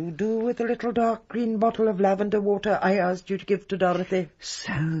did you do with the little dark green bottle of lavender water I asked you to give to Dorothy?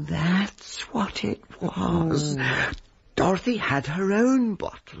 So that's what it was. Dorothy had her own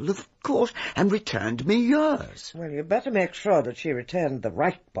bottle, of course, and returned me yours. Well, you'd better make sure that she returned the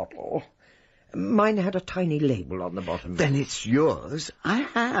right bottle. Mine had a tiny label on the bottom. Then it's yours I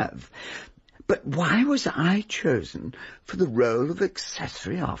have. But why was I chosen for the role of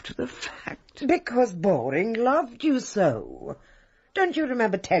accessory after the fact? Because Boring loved you so. Don't you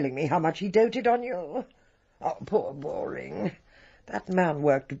remember telling me how much he doted on you? Oh, poor Boring. That man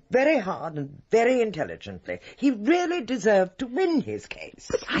worked very hard and very intelligently. He really deserved to win his case.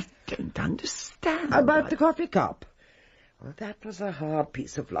 But I don't understand. About the coffee cup? Well, that was a hard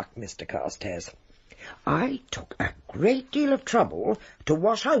piece of luck, Mr. Carstairs. I took a great deal of trouble to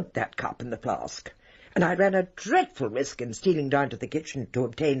wash out that cup in the flask, and I ran a dreadful risk in stealing down to the kitchen to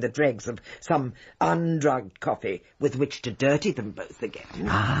obtain the dregs of some undrugged coffee with which to dirty them both again.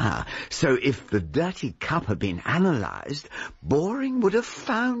 Ah, so if the dirty cup had been analysed, Boring would have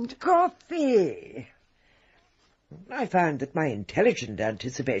found... Coffee! I found that my intelligent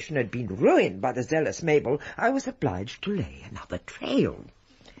anticipation had been ruined by the zealous Mabel. I was obliged to lay another trail.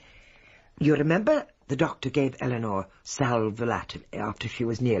 You remember the doctor gave Eleanor sal volatile after she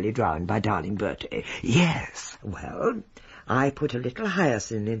was nearly drowned by darling Bertie? Yes. Well, I put a little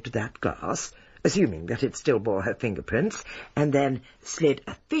hyacinth into that glass, assuming that it still bore her fingerprints, and then slid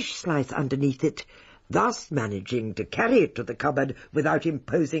a fish slice underneath it, thus managing to carry it to the cupboard without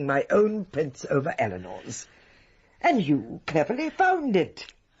imposing my own prints over Eleanor's. And you cleverly found it.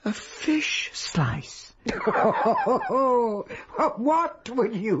 A fish slice? What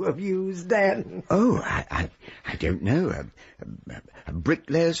would you have used then? Oh, I don't know. A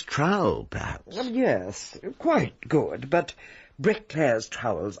bricklayer's trowel, perhaps. Yes, quite good, but bricklayer's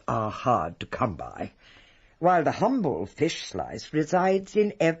trowels are hard to come by, while the humble fish slice resides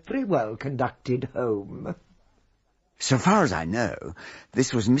in every well-conducted home. So far as I know,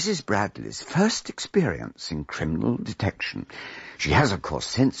 this was Mrs. Bradley's first experience in criminal detection. She has, of course,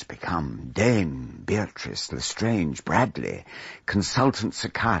 since become Dame Beatrice Lestrange Bradley, consultant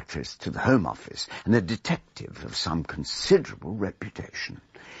psychiatrist to the Home Office and a detective of some considerable reputation.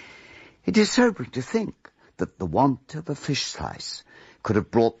 It is sobering to think that the want of a fish slice could have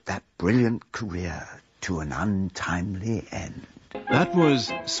brought that brilliant career to an untimely end. That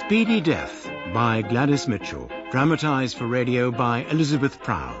was Speedy Death by Gladys Mitchell, dramatised for radio by Elizabeth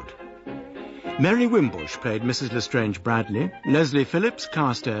Proud. Mary Wimbush played Mrs. Lestrange Bradley, Leslie Phillips,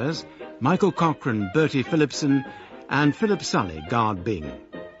 Carstairs, Michael Cochrane, Bertie Phillipson, and Philip Sully, Guard Byng.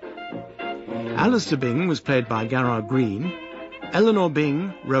 Alistair Byng was played by Garrard Green, Eleanor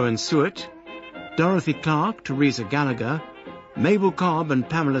Byng, Rowan Suet, Dorothy Clark, Teresa Gallagher, Mabel Cobb and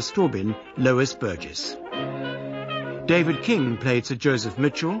Pamela Staubin, Lois Burgess. David King played Sir Joseph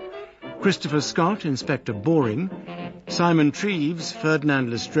Mitchell, Christopher Scott, Inspector Boring, Simon Treves, Ferdinand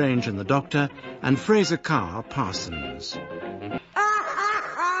Lestrange and the Doctor, and Fraser Carr, Parsons.